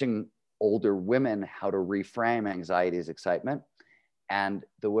teaching older women how to reframe anxiety as excitement. And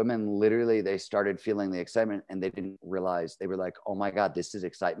the women literally, they started feeling the excitement and they didn't realize, they were like, oh my God, this is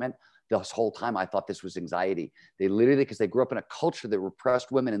excitement. This whole time I thought this was anxiety. They literally, because they grew up in a culture that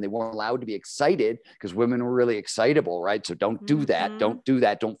repressed women and they weren't allowed to be excited because women were really excitable, right? So don't do that. Don't do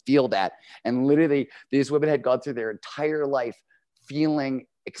that. Don't feel that. And literally these women had gone through their entire life feeling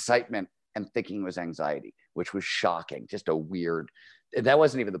excitement and thinking it was anxiety, which was shocking. Just a weird, that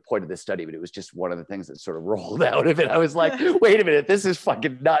wasn't even the point of this study, but it was just one of the things that sort of rolled out of it. I was like, wait a minute, this is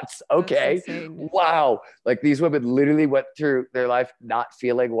fucking nuts. Okay. Wow. Like these women literally went through their life not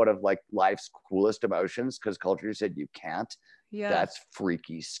feeling one of like life's coolest emotions because culture said you can't. Yeah. That's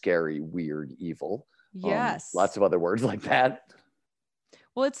freaky, scary, weird, evil. Yes. Lots of other words like that.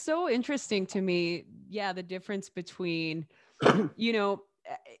 Well, it's so interesting to me. Yeah. The difference between,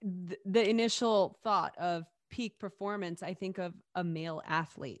 the initial thought of peak performance, I think of a male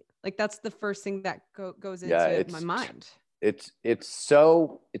athlete. Like that's the first thing that goes into my mind. It's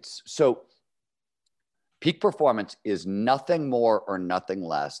so peak performance is nothing more or nothing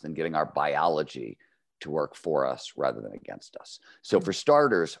less than getting our biology to work for us rather than against us. So for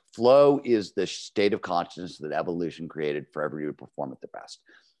starters, flow is the state of consciousness that evolution created for everybody to perform at their best.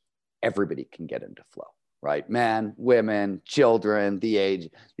 Everybody can get into flow, right? Men, women, children, the age,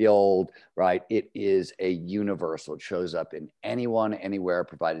 the old, right? It is a universal. It shows up in anyone, anywhere,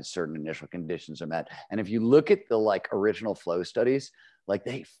 provided certain initial conditions are met. And if you look at the like original flow studies, like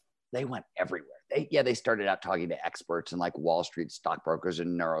they went everywhere. They started out talking to experts and like Wall Street stockbrokers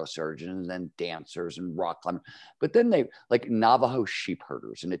and neurosurgeons and dancers and rock climbers. But then they like Navajo sheep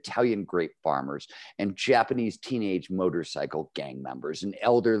herders and Italian grape farmers and Japanese teenage motorcycle gang members and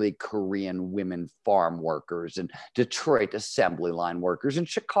elderly Korean women farm workers and Detroit assembly line workers and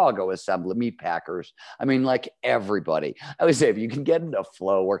Chicago assembly meat packers. I mean, like everybody. I would say if you can get into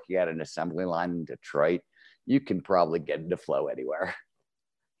flow working at an assembly line in Detroit, you can probably get into flow anywhere.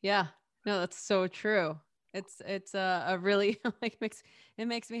 Yeah, no, that's so true. It's a really like it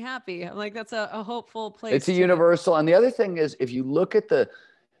makes me happy. I'm like, that's a hopeful place. It's a universal. And the other thing is, if you look at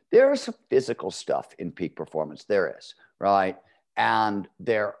there is some physical stuff in peak performance. There is, right? And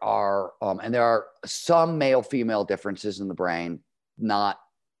there are some male female differences in the brain. They're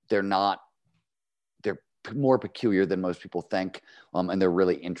more peculiar than most people think. And they're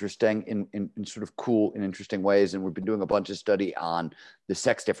really interesting in sort of cool and interesting ways. And we've been doing a bunch of study on the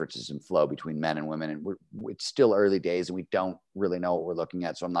sex differences in flow between men and women. And it's still early days and we don't really know what we're looking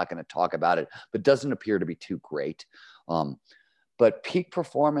at. So I'm not going to talk about it, but it doesn't appear to be too great. But peak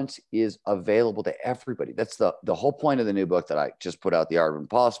performance is available to everybody. That's the whole point of the new book that I just put out, The Art of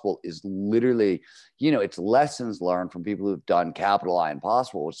Impossible, is literally, it's lessons learned from people who've done capital I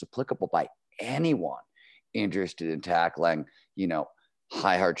Impossible. It's applicable by anyone interested in tackling,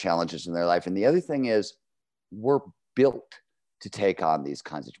 high, hard challenges in their life. And the other thing is we're built to take on these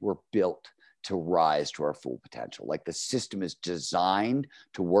kinds of, we're built to rise to our full potential. Like the system is designed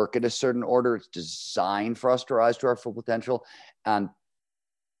to work in a certain order. It's designed for us to rise to our full potential. And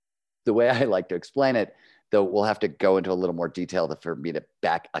the way I like to explain it, though we'll have to go into a little more detail for me to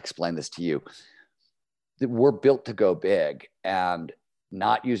explain this to you, that we're built to go big, and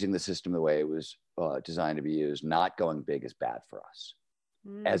not using the system the way it was designed to be used, not going big, is bad for us.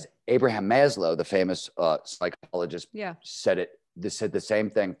 As Abraham Maslow, the famous psychologist, said the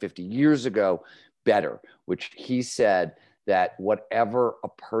same thing 50 years ago better, which he said that whatever a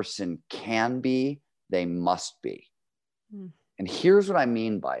person can be, they must be. And here's what I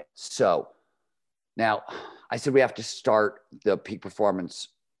mean by it. So now I said we have to start the peak performance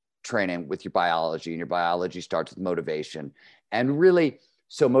training with your biology, and your biology starts with motivation. And really,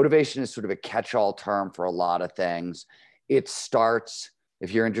 so motivation is sort of a catch-all term for a lot of things. It starts,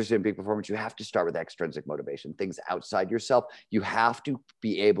 if you're interested in peak performance, you have to start with extrinsic motivation, things outside yourself. You have to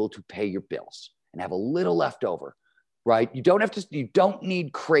be able to pay your bills and have a little left over, right? You don't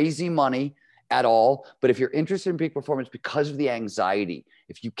need crazy money at all. But if you're interested in peak performance because of the anxiety,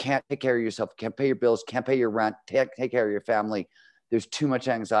 if you can't take care of yourself, can't pay your bills, can't pay your rent, take care of your family, there's too much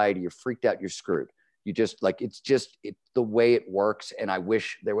anxiety, you're freaked out, you're screwed. You just like, it's the way it works. And I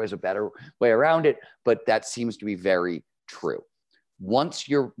wish there was a better way around it, but that seems to be very true. Once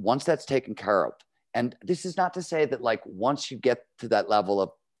that's taken care of, and this is not to say that like, once you get to that level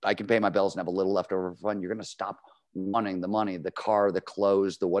of, I can pay my bills and have a little left over for fun, you're going to stop wanting the money, the car, the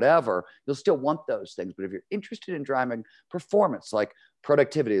clothes, the whatever. You'll still want those things. But if you're interested in driving performance, like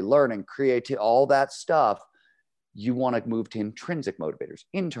productivity, learning, creativity, all that stuff, you want to move to intrinsic motivators,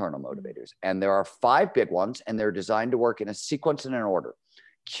 internal motivators. And there are 5 big ones, and they're designed to work in a sequence and an order.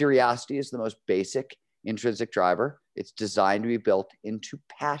 Curiosity is the most basic intrinsic driver. It's designed to be built into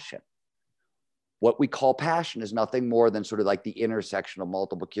passion. What we call passion is nothing more than sort of like the intersection of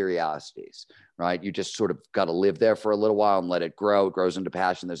multiple curiosities, right? You just sort of got to live there for a little while and let it grow. It grows into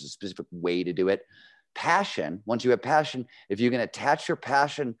passion. There's a specific way to do it. Passion, once you have passion, if you can attach your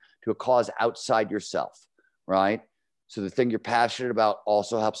passion to a cause outside yourself, right? So the thing you're passionate about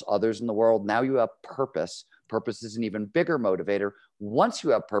also helps others in the world. Now you have purpose. Purpose is an even bigger motivator. Once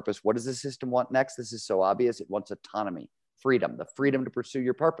you have purpose, what does the system want next? This is so obvious. It wants autonomy, freedom, the freedom to pursue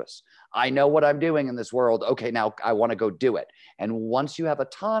your purpose. I know what I'm doing in this world. Okay, now I want to go do it. And once you have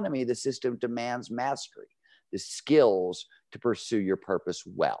autonomy, the system demands mastery, the skills to pursue your purpose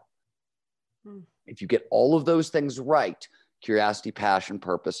well. If you get all of those things right, curiosity, passion,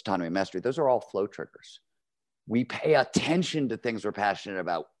 purpose, autonomy, mastery, those are all flow triggers. We pay attention to things we're passionate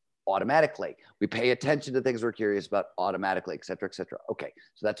about automatically. We pay attention to things we're curious about automatically, et cetera, et cetera. Okay,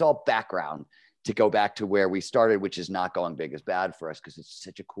 so that's all background to go back to where we started, which is not going big is bad for us, because it's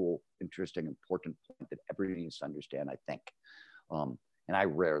such a cool, interesting, important point that everybody needs to understand, I think. And I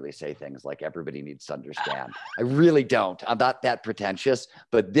rarely say things like everybody needs to understand. I really don't. I'm not that pretentious,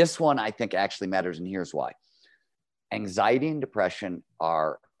 but this one I think actually matters, and here's why. Anxiety and depression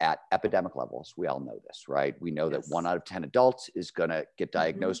are at epidemic levels. We all know this, right? We know Yes. that 1 out of 10 adults is going to get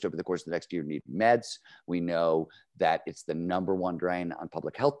diagnosed over the course of the next year, need meds. We know that it's the number one drain on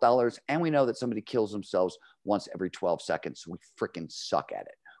public health dollars. And we know that somebody kills themselves once every 12 seconds. So we freaking suck at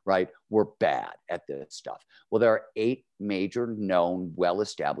it, right? We're bad at this stuff. Well, there are 8 major known,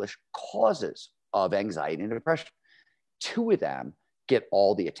 well-established causes of anxiety and depression. 2 of them get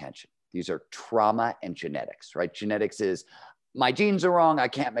all the attention. These are trauma and genetics, right? Genetics is my genes are wrong. I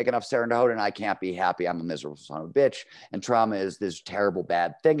can't make enough serotonin. I can't be happy. I'm a miserable son of a bitch. And trauma is this terrible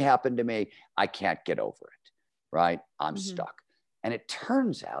bad thing happened to me. I can't get over it, right? I'm stuck. And it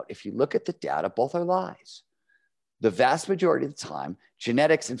turns out, if you look at the data, both are lies. The vast majority of the time,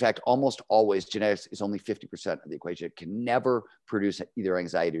 genetics, in fact, almost always, genetics is only 50% of the equation. It can never produce either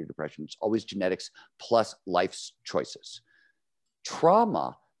anxiety or depression. It's always genetics plus life's choices.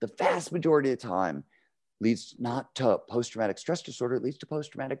 Trauma, the vast majority of the time, leads not to post-traumatic stress disorder, it leads to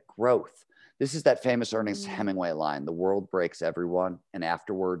post-traumatic growth. This is that famous Ernest Hemingway line, the world breaks everyone, and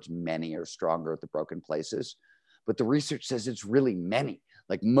afterwards many are stronger at the broken places. But the research says it's really many.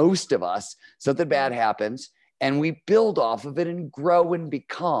 Like most of us, something bad happens, and we build off of it and grow and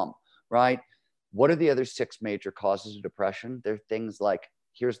become, right? What are the other 6 major causes of depression? They're things like,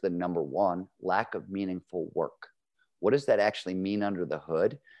 here's the number 1, lack of meaningful work. What does that actually mean under the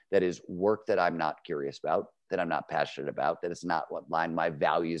hood? That is work that I'm not curious about, that I'm not passionate about, that is not what line my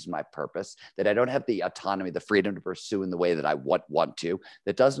values, my purpose, that I don't have the autonomy, the freedom to pursue in the way that I want to,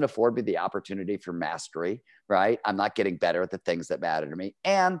 that doesn't afford me the opportunity for mastery, right? I'm not getting better at the things that matter to me.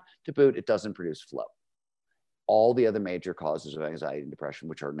 And to boot, it doesn't produce flow. All the other major causes of anxiety and depression,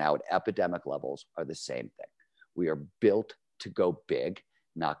 which are now at epidemic levels, are the same thing. We are built to go big.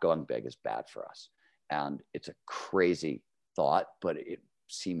 Not going big is bad for us. And it's a crazy thought, but it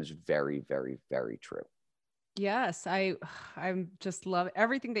seems very, very, very true. Yes, I'm just love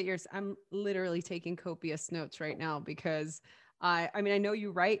everything that I'm literally taking copious notes right now because I mean, I know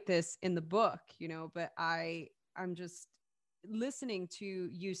you write this in the book, but I'm just listening to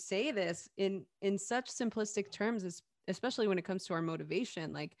you say this in such simplistic terms, especially when it comes to our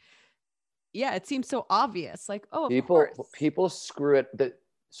motivation. Like, yeah, it seems so obvious. Like, oh, of course. People screw it.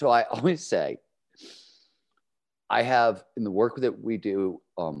 So I always say, I have in the work that we do,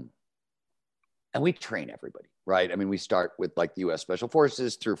 and we train everybody, right? I mean, we start with like the US Special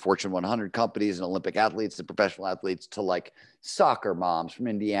Forces through Fortune 100 companies and Olympic athletes and professional athletes to like soccer moms from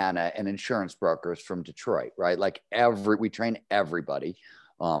Indiana and insurance brokers from Detroit, right? Like we train everybody.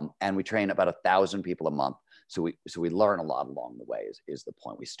 And we train about 1,000 people a month. So we learn a lot along the way is the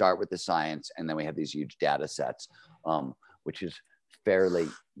point. We start with the science and then we have these huge data sets, which is fairly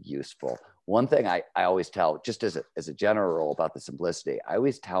useful. One thing I always tell, just as a general rule about the simplicity, I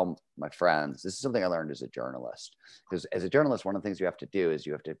always tell my friends, this is something I learned as a journalist. Because as a journalist, one of the things you have to do is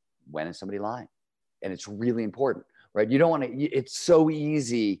you have to, when is somebody lying? And it's really important, right? You don't want to, it's so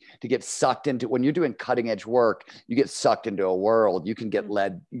easy to get sucked into, when you're doing cutting edge work, you get sucked into a world, you can get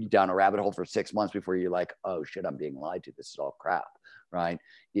led down a rabbit hole for 6 months before you're like, oh shit, I'm being lied to. This is all crap, right?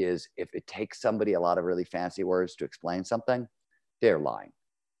 Is if it takes somebody a lot of really fancy words to explain something, they're lying.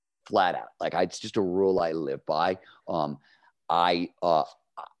 Flat out. Like it's just a rule I live by. I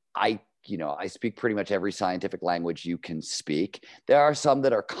speak pretty much every scientific language you can speak. There are some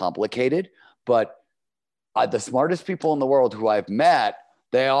that are complicated, but the smartest people in the world who I've met,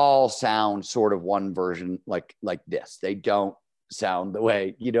 they all sound sort of one version like this. They don't sound the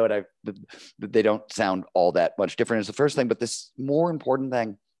way, they don't sound all that much different is the first thing. But this more important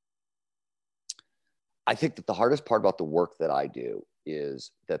thing, I think that the hardest part about the work that I do is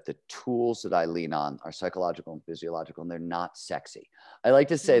that the tools that I lean on are psychological and physiological, and they're not sexy. I like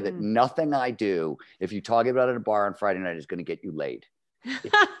to say that nothing I do, if you talk about it at a bar on Friday night, is going to get you laid.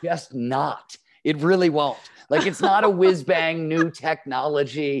 It's just not. It really won't. Like, it's not a whiz bang new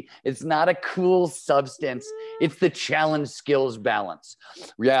technology. It's not a cool substance. It's the challenge skills balance.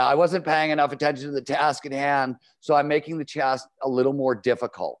 Yeah, I wasn't paying enough attention to the task at hand, so I'm making the task a little more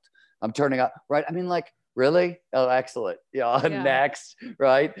difficult. I'm turning up, right? I mean, like, really? Oh, excellent. Yeah. Next,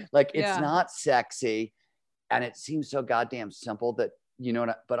 right? Like, it's not sexy. And it seems so goddamn simple that,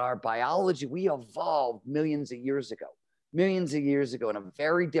 but our biology, we evolved millions of years ago in a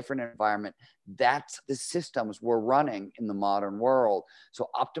very different environment. That's the systems we're running in the modern world. So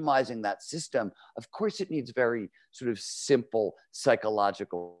optimizing that system, of course, it needs very sort of simple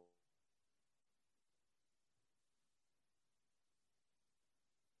psychological.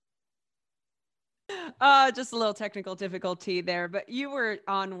 Just a little technical difficulty there, but you were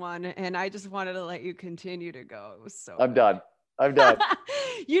on one and I just wanted to let you continue to go. It was so I'm done. One of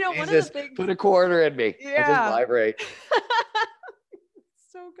the things. Put a quarter in me. Yeah. I just vibrate.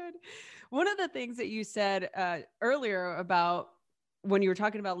 So One of the things that you said earlier about when you were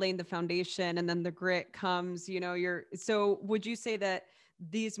talking about laying the foundation and then the grit comes, so would you say that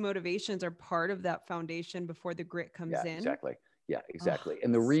these motivations are part of that foundation before the grit comes in? Exactly. Yeah, exactly. Oh,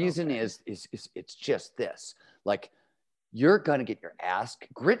 And the reason is it's just this, like, you're going to get your ass.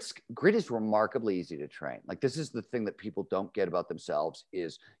 Grit is remarkably easy to train. Like, this is the thing that people don't get about themselves,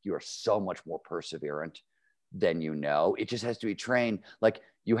 is you are so much more perseverant than you know. It just has to be trained. Like,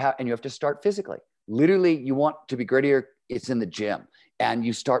 you have to start physically. Literally, you want to be grittier, it's in the gym. And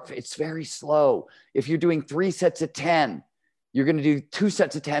it's very slow. If you're doing 3 sets of 10, you're going to do 2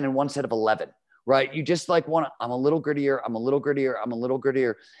 sets of 10 and 1 set of 11, right? You just like I'm a little grittier, I'm a little grittier, I'm a little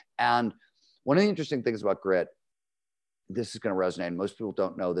grittier. And one of the interesting things about grit, this is going to resonate. Most people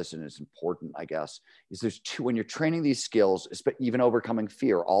don't know this, and it's important, I guess, is when you're training these skills, even overcoming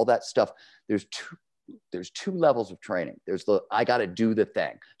fear, all that stuff, there's two levels of training. There's I got to do the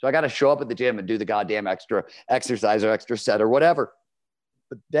thing. So I got to show up at the gym and do the goddamn extra exercise or extra set or whatever.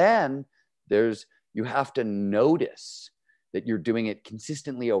 But then you have to notice that you're doing it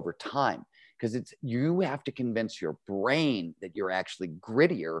consistently over time, because you have to convince your brain that you're actually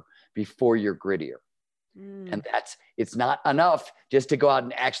grittier before you're grittier. And it's not enough just to go out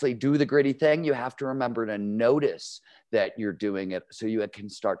and actually do the gritty thing. You have to remember to notice that you're doing it, so you can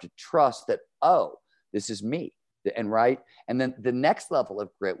start to trust that, oh, this is me. And then the next level of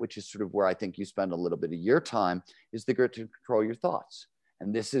grit, which is sort of where I think you spend a little bit of your time, is the grit to control your thoughts.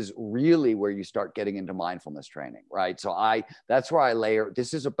 And this is really where you start getting into mindfulness training, right? So that's where I layer.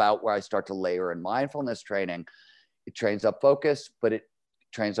 This is about where I start to layer in mindfulness training. It trains up focus, but it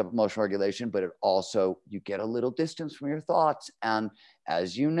trains up emotional regulation, but it also, you get a little distance from your thoughts. And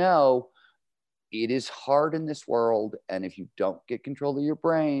as you know, it is hard in this world. And if you don't get control of your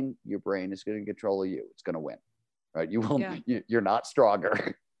brain is going to control of you. It's going to win, right? You won't, you're not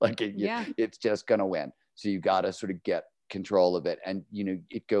stronger. It's just going to win. So you got to sort of get control of it. And,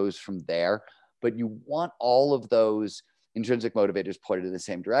 it goes from there, but you want all of those intrinsic motivators pointed in the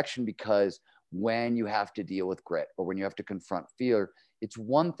same direction, because when you have to deal with grit, or when you have to confront fear, it's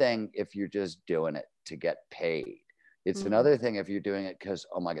one thing if you're just doing it to get paid. It's another thing if you're doing it because,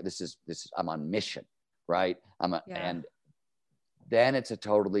 oh my God, this is I'm on mission, right? And then it's a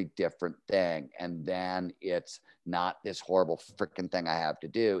totally different thing. And then it's not this horrible freaking thing I have to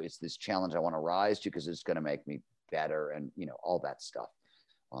do. It's this challenge I want to rise to because it's going to make me better, and all that stuff.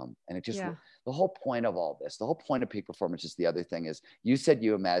 And it just, the whole point of all this, the whole point of peak performance is, the other thing is, you said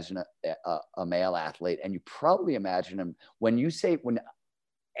you imagine a male athlete, and you probably imagine him, when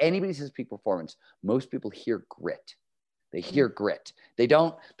anybody says peak performance, most people hear grit. They hear grit. They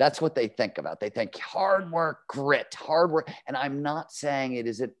don't, that's what they think about. They think hard work, grit, hard work. And I'm not saying it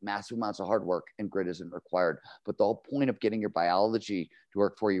isn't massive amounts of hard work and grit isn't required, but the whole point of getting your biology to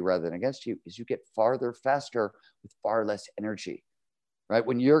work for you rather than against you is you get farther faster with far less energy, right?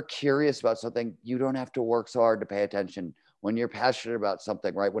 When you're curious about something, you don't have to work so hard to pay attention. When you're passionate about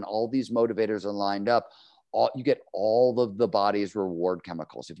something, right? When all these motivators are lined up, you get all of the body's reward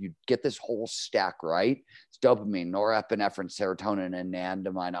chemicals. If you get this whole stack right, it's dopamine, norepinephrine, serotonin,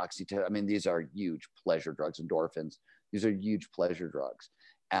 anandamide, oxytocin. I mean, these are huge pleasure drugs, endorphins. These are huge pleasure drugs.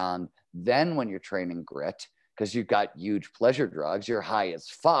 And then when you're training grit, because you've got huge pleasure drugs, you're high as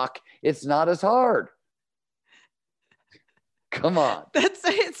fuck, it's not as hard. Come on.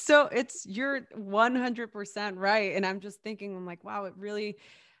 You're 100% right. And I'm just thinking, I'm like, wow, it really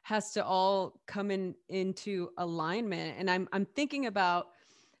has to all come into alignment. And I'm thinking about,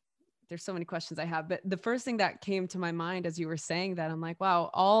 there's so many questions I have, but the first thing that came to my mind as you were saying that, I'm like, wow,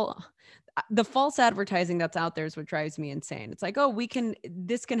 all the false advertising that's out there is what drives me insane. It's like, oh,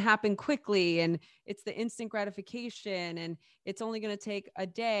 this can happen quickly, and it's the instant gratification, and it's only going to take a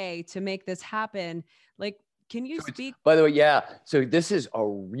day to make this happen. Like, can you speak? By the way, yeah. So this is a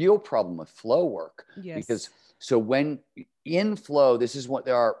real problem with flow work. Yes. Because when in flow, this is what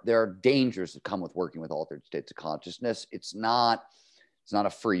there are dangers that come with working with altered states of consciousness. It's not a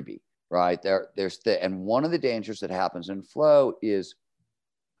freebie, right? And one of the dangers that happens in flow is,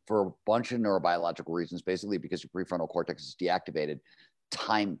 for a bunch of neurobiological reasons, basically because your prefrontal cortex is deactivated,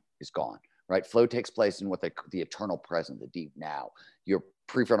 time is gone, right? Flow takes place in what the eternal present, the deep now. Your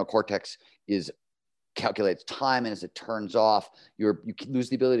prefrontal cortex calculates time, and as it turns off, you lose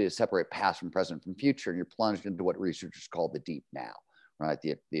the ability to separate past from present from future, and you're plunged into what researchers call the deep now, right?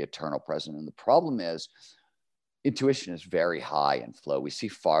 The eternal present. And the problem is, intuition is very high in flow. We see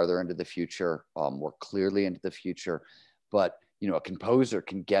farther into the future, more clearly into the future. But a composer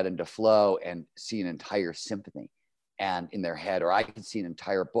can get into flow and see an entire symphony and in their head, or I can see an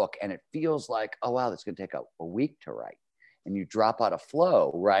entire book, and it feels like, oh wow, that's going to take a week to write. and you drop out of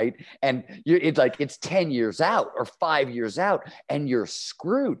flow, right? And it's like, it's 10 years out or 5 years out and you're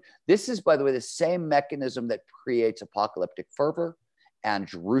screwed. This is, by the way, the same mechanism that creates apocalyptic fervor and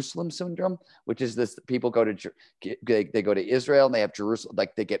Jerusalem syndrome, which is this: people go to they go to Israel and they have Jerusalem,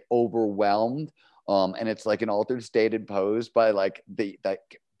 like they get overwhelmed, and it's like an altered state imposed by like the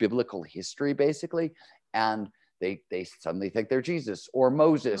biblical history, basically, and they suddenly think they're Jesus or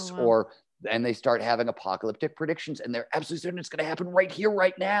Moses, and they start having apocalyptic predictions, and they're absolutely certain it's going to happen right here,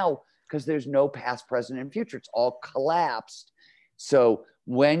 right now, because there's no past, present, and future. It's all collapsed. So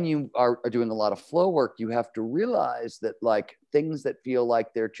when you are doing a lot of flow work, you have to realize that like things that feel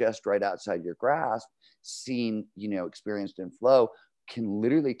like they're just right outside your grasp, seen, experienced in flow, can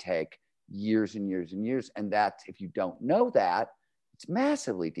literally take years and years and years. And that's, if you don't know that, it's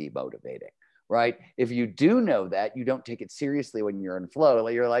massively demotivating, right? If you do know that, you don't take it seriously when you're in flow.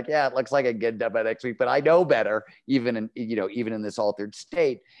 You're like, yeah, it looks like I get done by next week, but I know better, even in this altered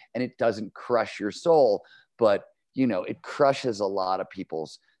state, and it doesn't crush your soul, but it crushes a lot of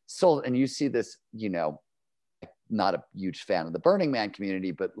people's soul. And you see this, not a huge fan of the Burning Man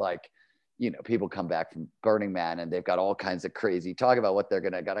community, but like, people come back from Burning Man and they've got all kinds of crazy talk about what they're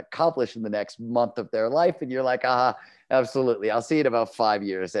going to accomplish in the next month of their life. And you're like, absolutely. I'll see it in about 5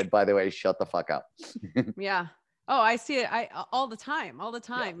 years. And by the way, shut the fuck up. Yeah. Oh, I see it. All the time.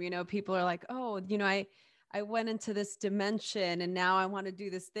 Yeah. People are like, oh, I went into this dimension and now I want to do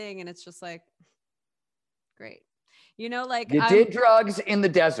this thing. And it's just like, great. Like you did drugs in the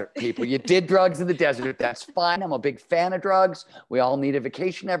desert, people. You did drugs in the desert. That's fine. I'm a big fan of drugs. We all need a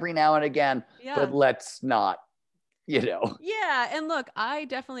vacation every now and again, but let's not, Yeah. And look, I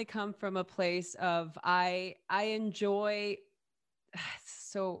definitely come from a place of, I enjoy,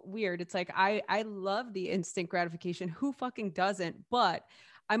 it's so weird. It's like, I love the instant gratification. Who fucking doesn't? But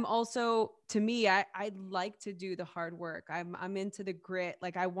I'm also, to me, I like to do the hard work. I'm into the grit.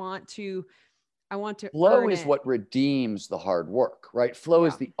 Like I want to flow is what redeems the hard work, right? Flow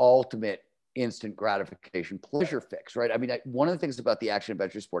is the ultimate instant gratification pleasure fix, right? I mean, one of the things about the action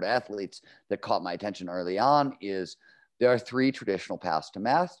adventure sport athletes that caught my attention early on is there are 3 traditional paths to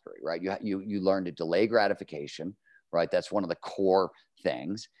mastery, right? You learn to delay gratification, right? That's one of the core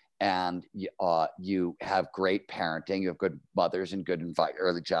things. And you have great parenting, you have good mothers and good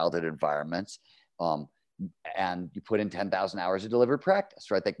early childhood environments. And you put in 10,000 hours of deliberate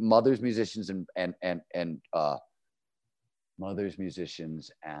practice, right? Like mothers, musicians, and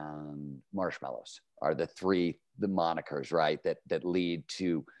marshmallows are the monikers, right? That lead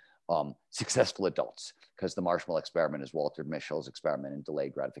to successful adults, because the marshmallow experiment is Walter Mischel's experiment in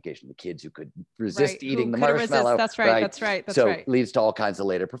delayed gratification. The kids who could resist eating the marshmallow. That's right. That's right. That's so right. Leads to all kinds of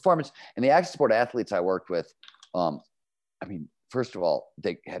later performance. And the action sport athletes I worked with, first of all,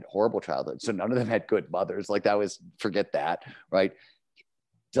 they had horrible childhoods. So none of them had good mothers. Like forget that, right?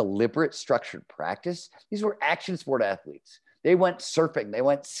 Deliberate structured practice. These were action sport athletes. They went surfing, they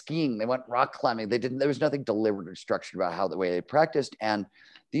went skiing, they went rock climbing. There was nothing deliberate or structured about the way they practiced. And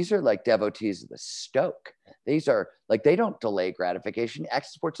these are like devotees of the Stoic. These are like, they don't delay gratification.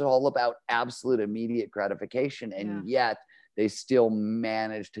 Action sports are all about absolute immediate gratification. And yet they still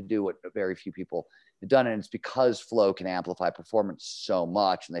manage to do what very few people have done. And it's because flow can amplify performance so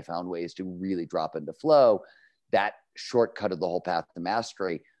much. And they found ways to really drop into flow, that shortcut of the whole path to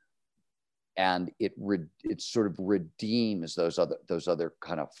mastery. And it sort of redeems those other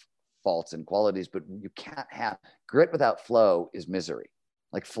kind of faults and qualities. But you can't have grit without flow is misery,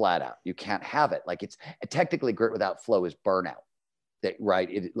 like flat out. You can't have it. Like it's technically grit without flow is burnout. That right?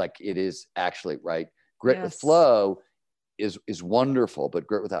 It is actually right. Grit with flow is wonderful, but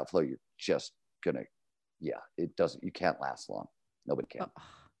grit without flow, you're just gonna, it doesn't. You can't last long. Nobody can.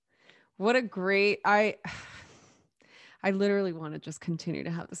 What a great I literally want to just continue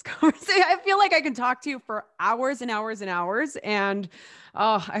to have this conversation. I feel like I can talk to you for hours and hours and hours. And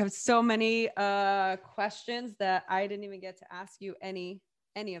I have so many questions that I didn't even get to ask you any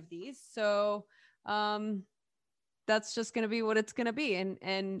of these. So that's just going to be what it's going to be.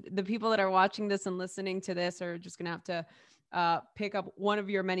 And the people that are watching this and listening to this are just going to have to pick up one of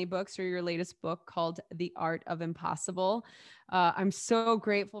your many books or your latest book called The Art of Impossible. I'm so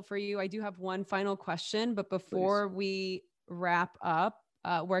grateful for you. I do have one final question, but before we wrap up,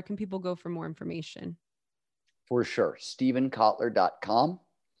 where can people go for more information? For sure. StephenKotler.com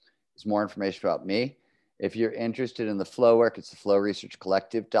is more information about me. If you're interested in the flow work, it's the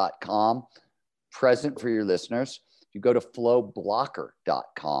flowresearchcollective.com. Present for your listeners. You go to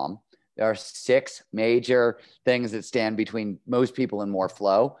flowblocker.com. There are 6 major things that stand between most people and more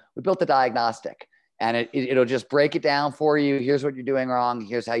flow. We built a diagnostic, and it'll just break it down for you. Here's what you're doing wrong.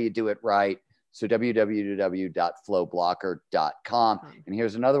 Here's how you do it right. So www.flowblocker.com. And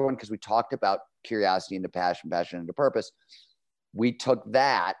here's another one, because we talked about curiosity into passion, passion into purpose. We took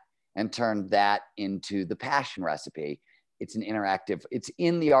that and turned that into the passion recipe. It's an interactive, it's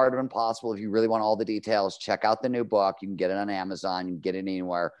in The Art of Impossible. If you really want all the details, check out the new book. You can get it on Amazon, you can get it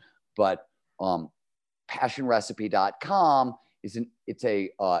anywhere. But passionrecipe.com is it's a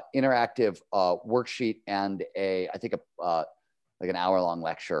interactive worksheet and I think like an hour-long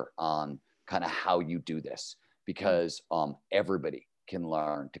lecture on kind of how you do this, because everybody can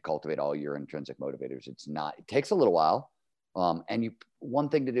learn to cultivate all your intrinsic motivators. It takes a little while. And one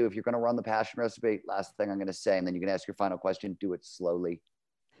thing to do if you're going to run the passion recipe, last thing I'm going to say, and then you can ask your final question, do it slowly.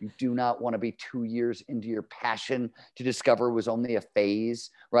 You do not want to be 2 years into your passion to discover it was only a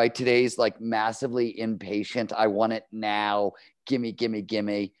phase, right? Today's like massively impatient. I want it now. Gimme, gimme,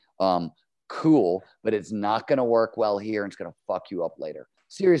 gimme. Cool, but it's not going to work well here, and it's going to fuck you up later.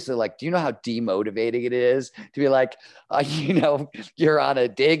 Seriously, like, do you know how demotivating it is to be like, you're on a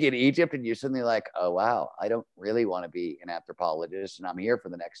dig in Egypt and you're suddenly like, oh, wow, I don't really want to be an anthropologist and I'm here for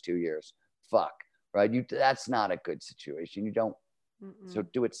the next 2 years. Fuck, right? That's not a good situation. You don't. So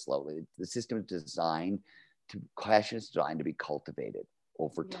do it slowly. The system is designed passion is designed to be cultivated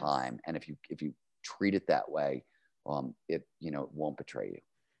over time. And if you treat it that way, it won't betray you.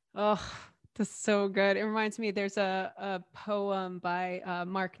 Oh, that's so good. It reminds me, there's a poem by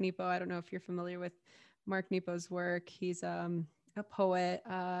Mark Nepo. I don't know if you're familiar with Mark Nepo's work. He's a poet,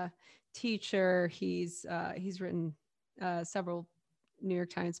 teacher. He's written several New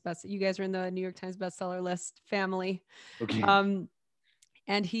York Times you guys are in the New York Times bestseller list family. Okay.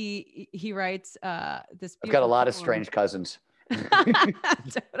 And he writes this. I've got a lot poem. of strange cousins.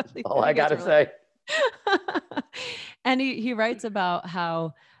 Totally. All I gotta say. And he writes about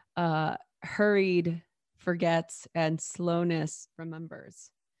how hurried forgets and slowness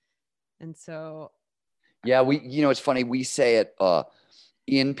remembers. And so yeah, it's funny, we say it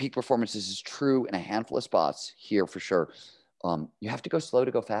in peak performance. This is true in a handful of spots here for sure. You have to go slow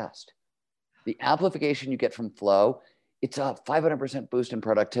to go fast. The amplification you get from flow, it's a 500% boost in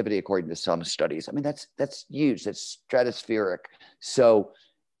productivity according to some studies. I mean, that's huge. That's stratospheric. So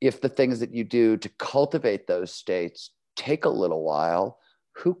if the things that you do to cultivate those states take a little while,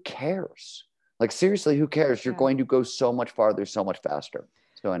 who cares? Like, seriously, who cares? You're going to go so much farther, so much faster.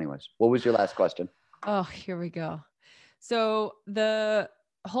 So anyways, what was your last question? Oh, here we go. So the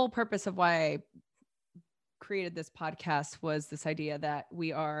whole purpose of why I created this podcast was this idea that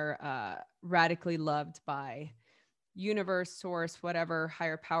we are radically loved by universe, source, whatever,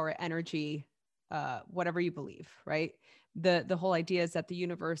 higher power, energy, whatever you believe, right? The whole idea is that the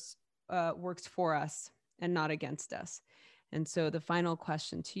universe works for us and not against us. And so the final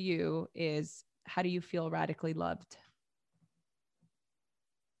question to you is, how do you feel radically loved?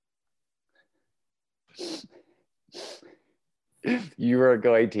 You are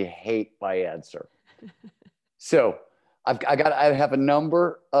going to hate my answer. So I have a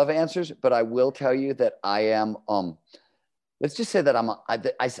number of answers, but I will tell you that I am, let's just say that I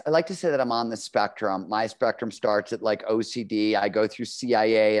like to say that I'm on the spectrum. My spectrum starts at like OCD. I go through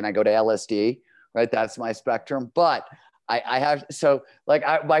CIA and I go to LSD, right? That's my spectrum. But I have, so like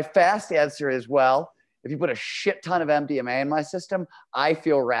my fast answer is, well, if you put a shit ton of MDMA in my system, I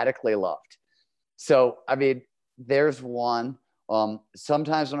feel radically loved. So, I mean, there's one.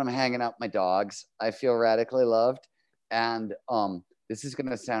 Sometimes when I'm hanging out with my dogs, I feel radically loved. And this is going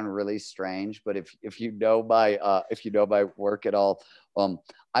to sound really strange, but if you know my work at all, I'm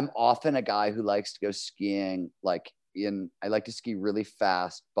often a guy who likes to go skiing. I like to ski really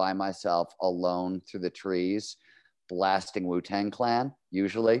fast by myself, alone through the trees, blasting Wu-Tang Clan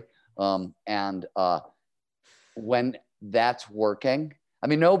usually. And when that's working, I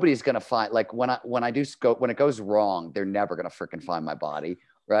mean, nobody's going to find, like when it goes wrong, they're never going to freaking find my body.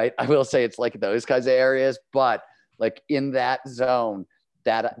 Right. I will say it's like those kinds of areas, but like in that zone,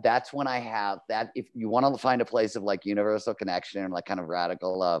 that's when I have that. If you want to find a place of like universal connection and like kind of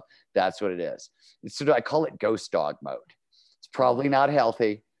radical love, that's what it is. So I call it ghost dog mode. It's probably not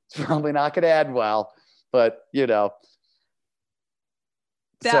healthy. It's probably not going to end well, but that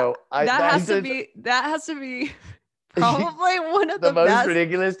has to be probably one of the most best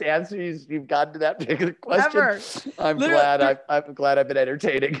ridiculous answers you've gotten to that particular question. Ever. I'm glad I've been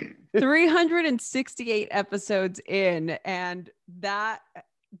entertaining. 368 episodes in, and that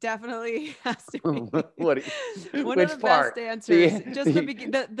definitely has to be one of the best answers. Just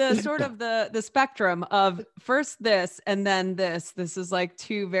the sort of the spectrum of first this and then this. This is like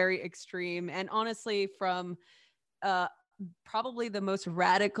two very extreme, and honestly, from probably the most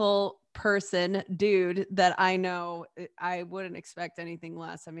radical dude that I know. I wouldn't expect anything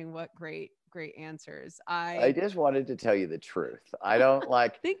less. I mean, what great answers. I just wanted to tell you the truth. I don't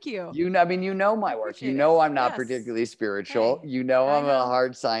like. Thank you. I mean, you know my work. You know I'm not particularly spiritual. Hey, you know I'm a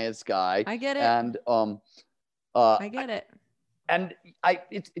hard science guy. I get it. And I get it. And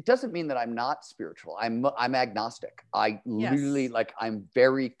it doesn't mean that I'm not spiritual. I'm agnostic. I literally I'm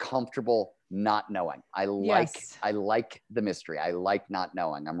very comfortable not knowing. I like the mystery. I like not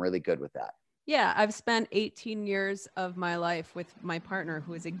knowing. I'm really good with that. Yeah, I've spent 18 years of my life with my partner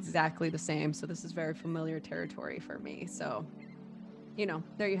who is exactly the same. So this is very familiar territory for me. So,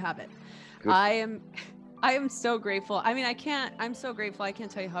 there you have it. Good. I am so grateful. I mean, I'm so grateful. I can't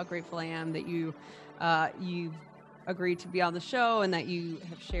tell you how grateful I am that you've agreed to be on the show and that you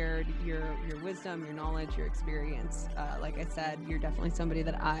have shared your wisdom, your knowledge, your experience. Like I said, you're definitely somebody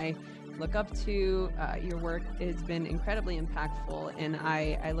that I look up to. Your work has been incredibly impactful, and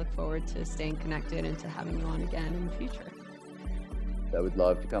I look forward to staying connected and to having you on again in the future. I would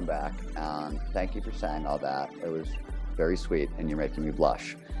love to come back. Thank you for saying all that. It was very sweet, and you're making me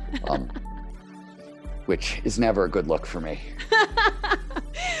blush, which is never a good look for me.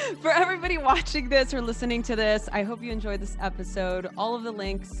 For everybody watching this or listening to this, I hope you enjoyed this episode. All of the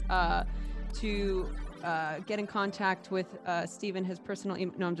links to get in contact with Stephen, his personal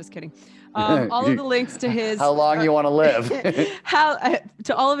email. No, I'm just kidding. All of the links to his how long you want to live,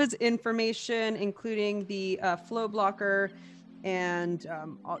 to all of his information, including the flow blocker and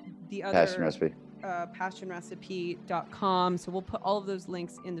the other passion recipe. passionrecipe.com. So we'll put all of those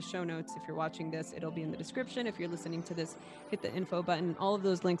links in the show notes. If you're watching this, it'll be in the description. If you're listening to this, hit the info button. All of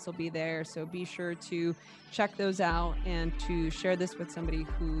those links will be there. So be sure to check those out and to share this with somebody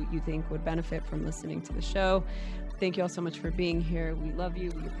who you think would benefit from listening to the show. Thank you all so much for being here. We love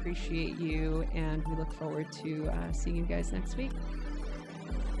you. We appreciate you. And we look forward to seeing you guys next week.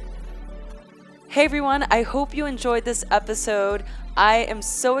 Hey everyone, I hope you enjoyed this episode. I am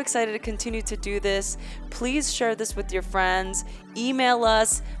so excited to continue to do this. Please share this with your friends. Email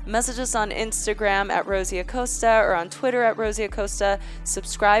us, message us on Instagram at Rosie Acosta or on Twitter at Rosie Acosta.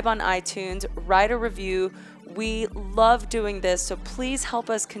 Subscribe on iTunes, write a review. We love doing this, so please help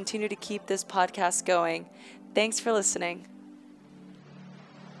us continue to keep this podcast going. Thanks for listening.